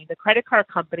now. I mean, the credit card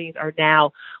companies are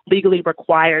now legally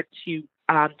required to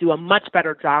do a much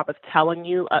better job of telling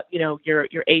you, your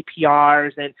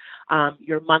APRs and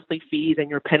your monthly fees and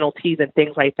your penalties and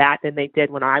things like that than they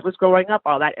did when I was growing up.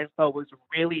 All that info was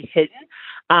really hidden,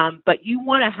 but you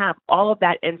want to have all of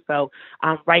that info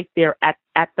right there at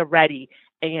the ready,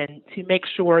 and to make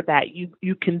sure that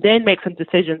you can then make some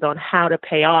decisions on how to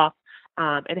pay off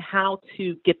and how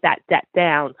to get that debt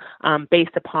down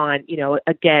based upon,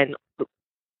 again,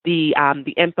 the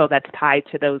info that's tied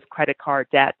to those credit card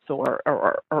debts or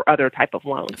other type of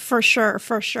loans. For sure,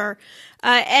 for sure.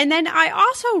 And then I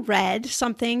also read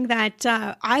something that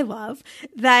I love,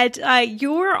 that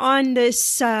you're on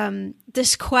this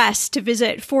quest to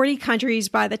visit 40 countries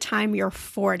by the time you're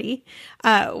 40,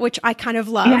 which I kind of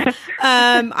love. Yes.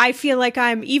 I feel like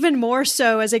I'm even more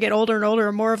so as I get older and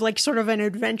older, more of like sort of an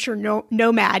adventure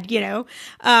nomad,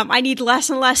 I need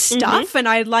less and less stuff, and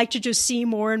I'd like to just see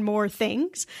more and more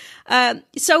things.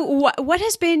 So what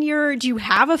has been do you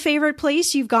have a favorite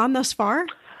place you've gone thus far?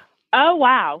 Oh,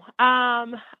 wow.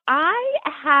 I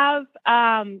have,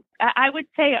 I would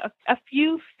say a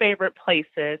few favorite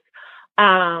places.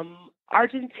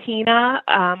 Argentina,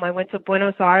 I went to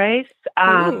Buenos Aires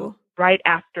right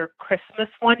after Christmas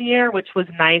one year, which was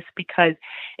nice because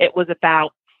it was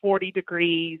about 40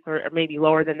 degrees or maybe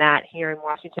lower than that here in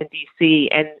Washington, D.C.,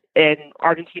 and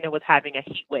Argentina was having a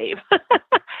heat wave.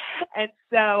 And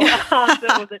so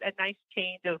it was a nice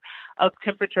change of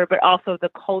temperature, but also the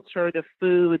culture, the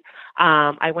food.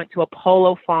 I went to a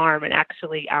polo farm and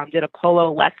actually did a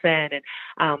polo lesson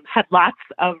and had lots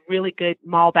of really good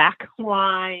Malbec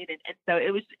wine. And so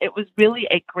it was really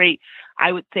a great,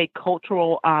 I would say,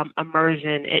 cultural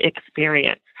immersion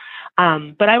experience.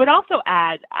 But I would also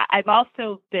add, I've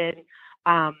also been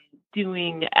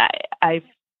doing a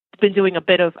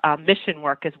bit of mission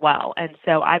work as well. And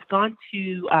so I've gone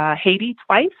to Haiti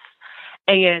twice.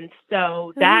 And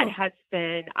so that has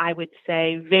been, I would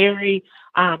say, very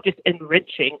just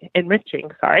enriching, in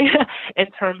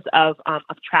terms of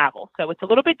travel. So it's a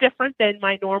little bit different than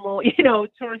my normal,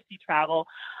 touristy travel,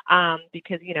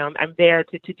 because, I'm there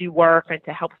to do work and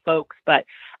to help folks. But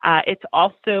it's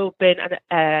also been,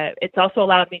 it's also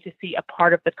allowed me to see a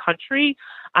part of the country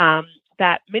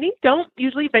that many don't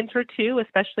usually venture to,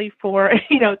 especially for,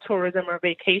 tourism or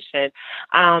vacation.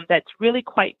 That's really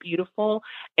quite beautiful.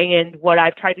 And what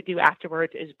I've tried to do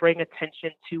afterwards is bring attention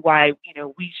to why,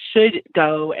 we should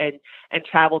go and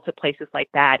travel to places like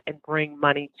that and bring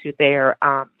money to their,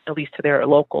 at least to their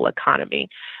local economy.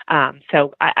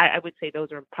 So I would say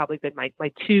those are probably been my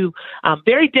two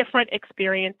very different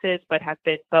experiences, but have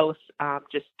been both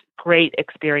just great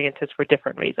experiences for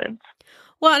different reasons.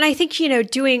 Well, and I think,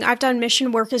 I've done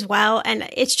mission work as well, and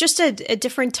it's just a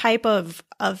different type of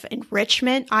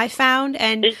enrichment I found.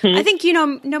 And I think,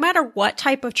 no matter what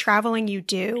type of traveling you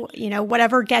do,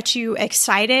 whatever gets you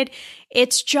excited,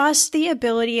 it's just the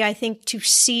ability, I think, to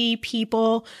see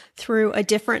people through a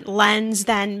different lens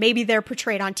than maybe they're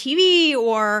portrayed on TV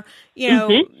or,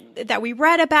 that we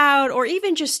read about, or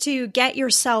even just to get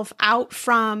yourself out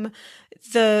from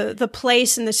the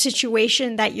place and the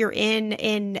situation that you're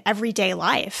in everyday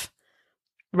life.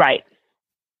 Right.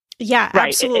 Yeah, right.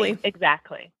 Absolutely.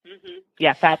 Exactly. Mm-hmm.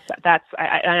 Yeah,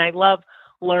 I love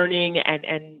learning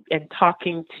and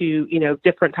talking to,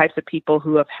 different types of people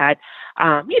who have had,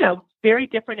 very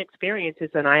different experiences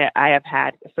than I have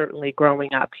had, certainly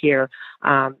growing up here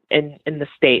in the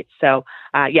States. So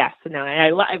yes, no, I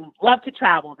love to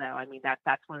travel though. I mean, that's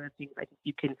one of the things I think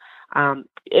you can.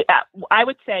 I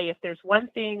would say if there's one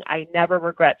thing I never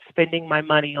regret spending my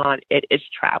money on, it is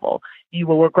travel. You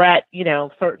will regret,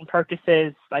 certain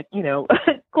purchases like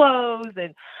clothes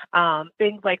and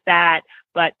things like that.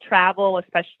 But travel,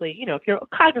 especially, if you're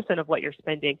cognizant of what you're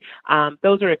spending,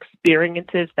 those are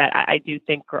experiences that I do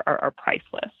think are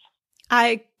priceless.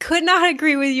 I could not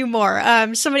agree with you more.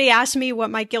 Somebody asked me what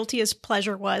my guiltiest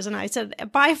pleasure was, and I said,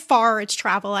 by far, it's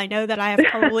travel. I know that I have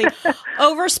probably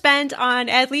overspent on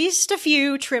at least a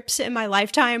few trips in my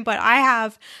lifetime, but I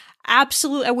have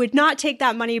I would not take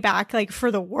that money back, like,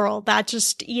 for the world. That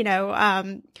just,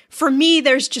 for me,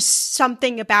 there's just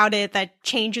something about it that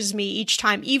changes me each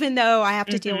time, even though I have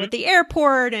to deal with the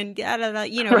airport and,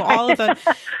 all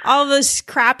of this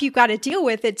crap you've got to deal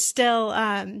with. It's still,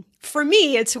 for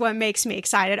me, it's what makes me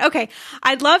excited. Okay.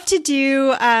 I'd love to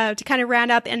do, to kind of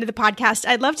round out the end of the podcast,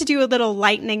 I'd love to do a little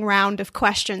lightning round of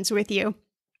questions with you.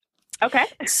 Okay.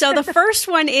 So the first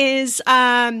one is,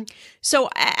 so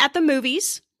at the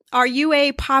movies, are you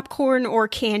a popcorn or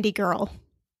candy girl?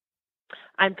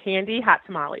 I'm candy, hot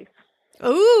tamales.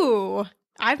 Ooh,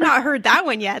 I've not heard that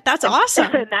one yet. That's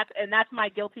awesome. and that's my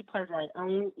guilty pleasure. I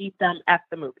only eat them at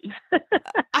the movies.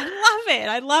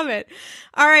 I love it.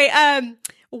 All right.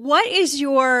 What is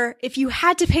if you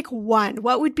had to pick one,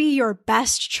 what would be your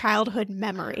best childhood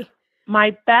memory?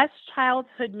 My best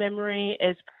childhood memory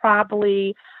is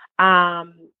probably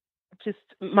just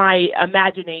my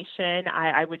imagination.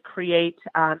 I would create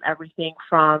everything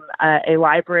from a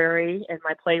library in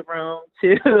my playroom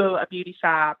to a beauty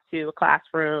shop to a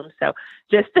classroom. So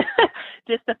just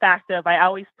just the fact of I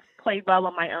always played well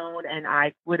on my own, and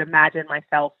I would imagine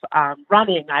myself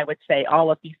running, I would say, all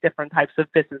of these different types of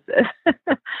businesses.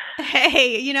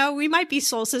 Hey, we might be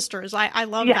soul sisters. I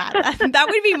love that. That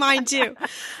would be mine too.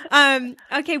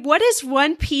 Okay, what is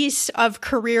one piece of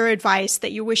career advice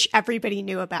that you wish everybody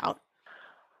knew about?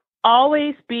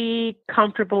 Always be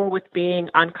comfortable with being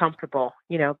uncomfortable.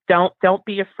 Don't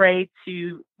be afraid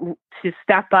to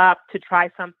step up, to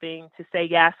try something, to say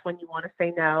yes when you want to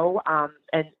say no,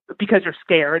 and because you're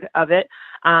scared of it.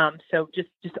 So just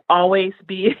always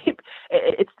be.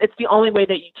 It's the only way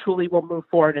that you truly will move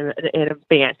forward in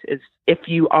advance is if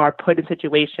you are put in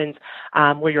situations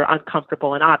where you're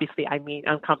uncomfortable, and obviously I mean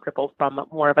uncomfortable from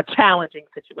more of a challenging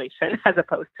situation as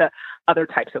opposed to other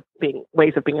types of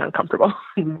ways of being uncomfortable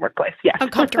in the workplace. Yes,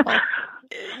 uncomfortable.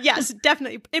 Yes,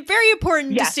 definitely. A very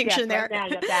important distinction there.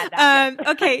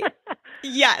 Okay.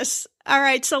 Yes. All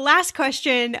right. So last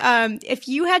question. If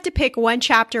you had to pick one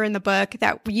chapter in the book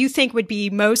that you think would be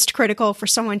most critical for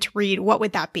someone to read, what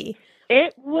would that be?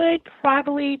 It would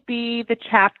probably be the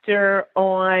chapter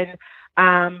on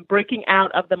breaking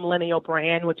out of the millennial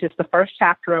brand, which is the first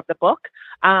chapter of the book.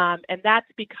 And that's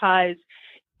because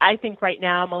I think right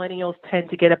now millennials tend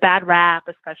to get a bad rap,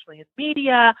 especially in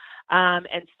media.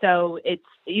 And so it's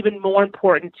even more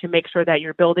important to make sure that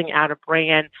you're building out a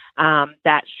brand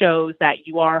that shows that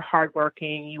you are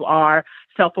hardworking, you are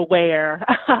self-aware,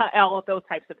 all of those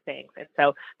types of things. And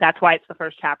so that's why it's the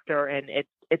first chapter, and it's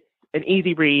an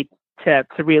easy read to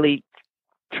really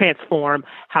transform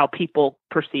how people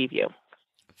perceive you.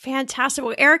 Fantastic.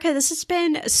 Well, Arika, this has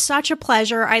been such a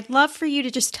pleasure. I'd love for you to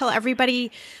just tell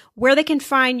everybody where they can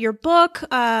find your book,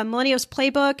 Millennials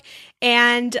Playbook,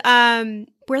 and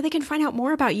where they can find out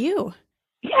more about you.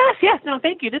 Yes. No,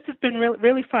 thank you. This has been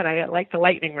really fun. I like the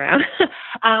lightning round.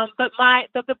 But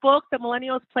the book, The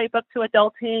Millennials Playbook to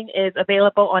Adulting, is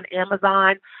available on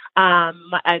Amazon.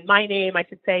 And my name, I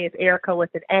should say, is Arika with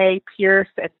an A, Pierce,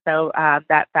 and so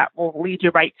that will lead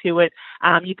you right to it.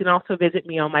 You can also visit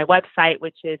me on my website,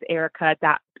 which is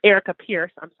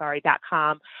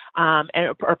erikapierce.com,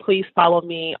 or please follow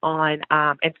me on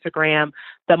Instagram.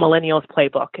 The Millennials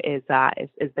Playbook is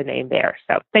the name there.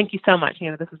 So thank you so much.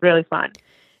 This is really fun.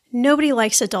 Nobody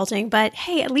likes adulting, but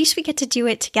hey, at least we get to do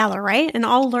it together, right? And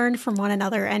all learn from one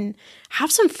another and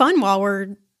have some fun while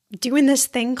we're doing this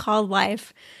thing called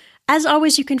life. As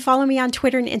always, you can follow me on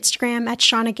Twitter and Instagram at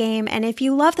Shannah Game. And if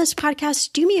you love this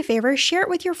podcast, do me a favor, share it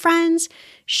with your friends,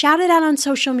 shout it out on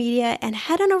social media, and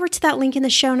head on over to that link in the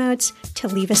show notes to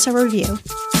leave us a review.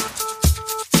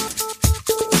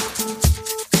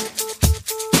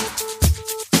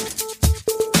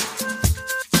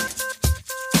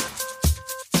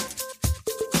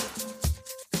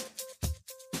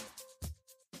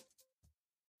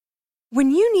 When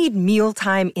you need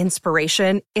mealtime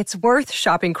inspiration, it's worth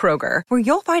shopping Kroger, where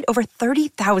you'll find over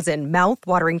 30,000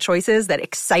 mouth-watering choices that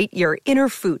excite your inner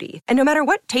foodie. And no matter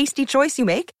what tasty choice you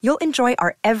make, you'll enjoy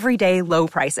our everyday low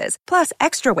prices, plus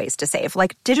extra ways to save,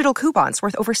 like digital coupons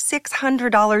worth over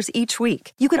 $600 each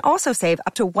week. You can also save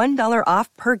up to $1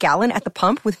 off per gallon at the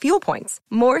pump with fuel points.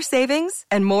 More savings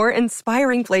and more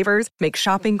inspiring flavors make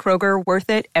shopping Kroger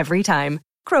worth it every time.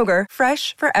 Kroger,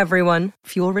 fresh for everyone.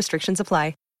 Fuel restrictions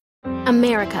apply.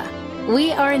 America.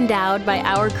 We are endowed by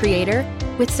our Creator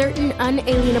with certain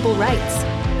unalienable rights: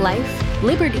 life,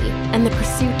 liberty, and the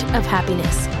pursuit of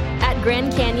happiness. At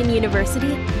Grand Canyon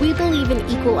University, we believe in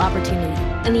equal opportunity,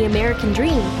 and the American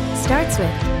dream starts with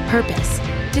purpose.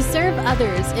 To serve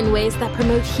others in ways that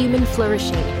promote human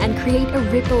flourishing and create a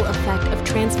ripple effect of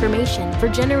transformation for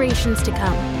generations to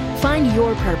come. Find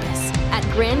your purpose at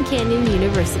Grand Canyon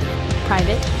University.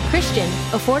 Private, Christian,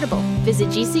 affordable. Visit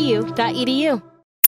gcu.edu.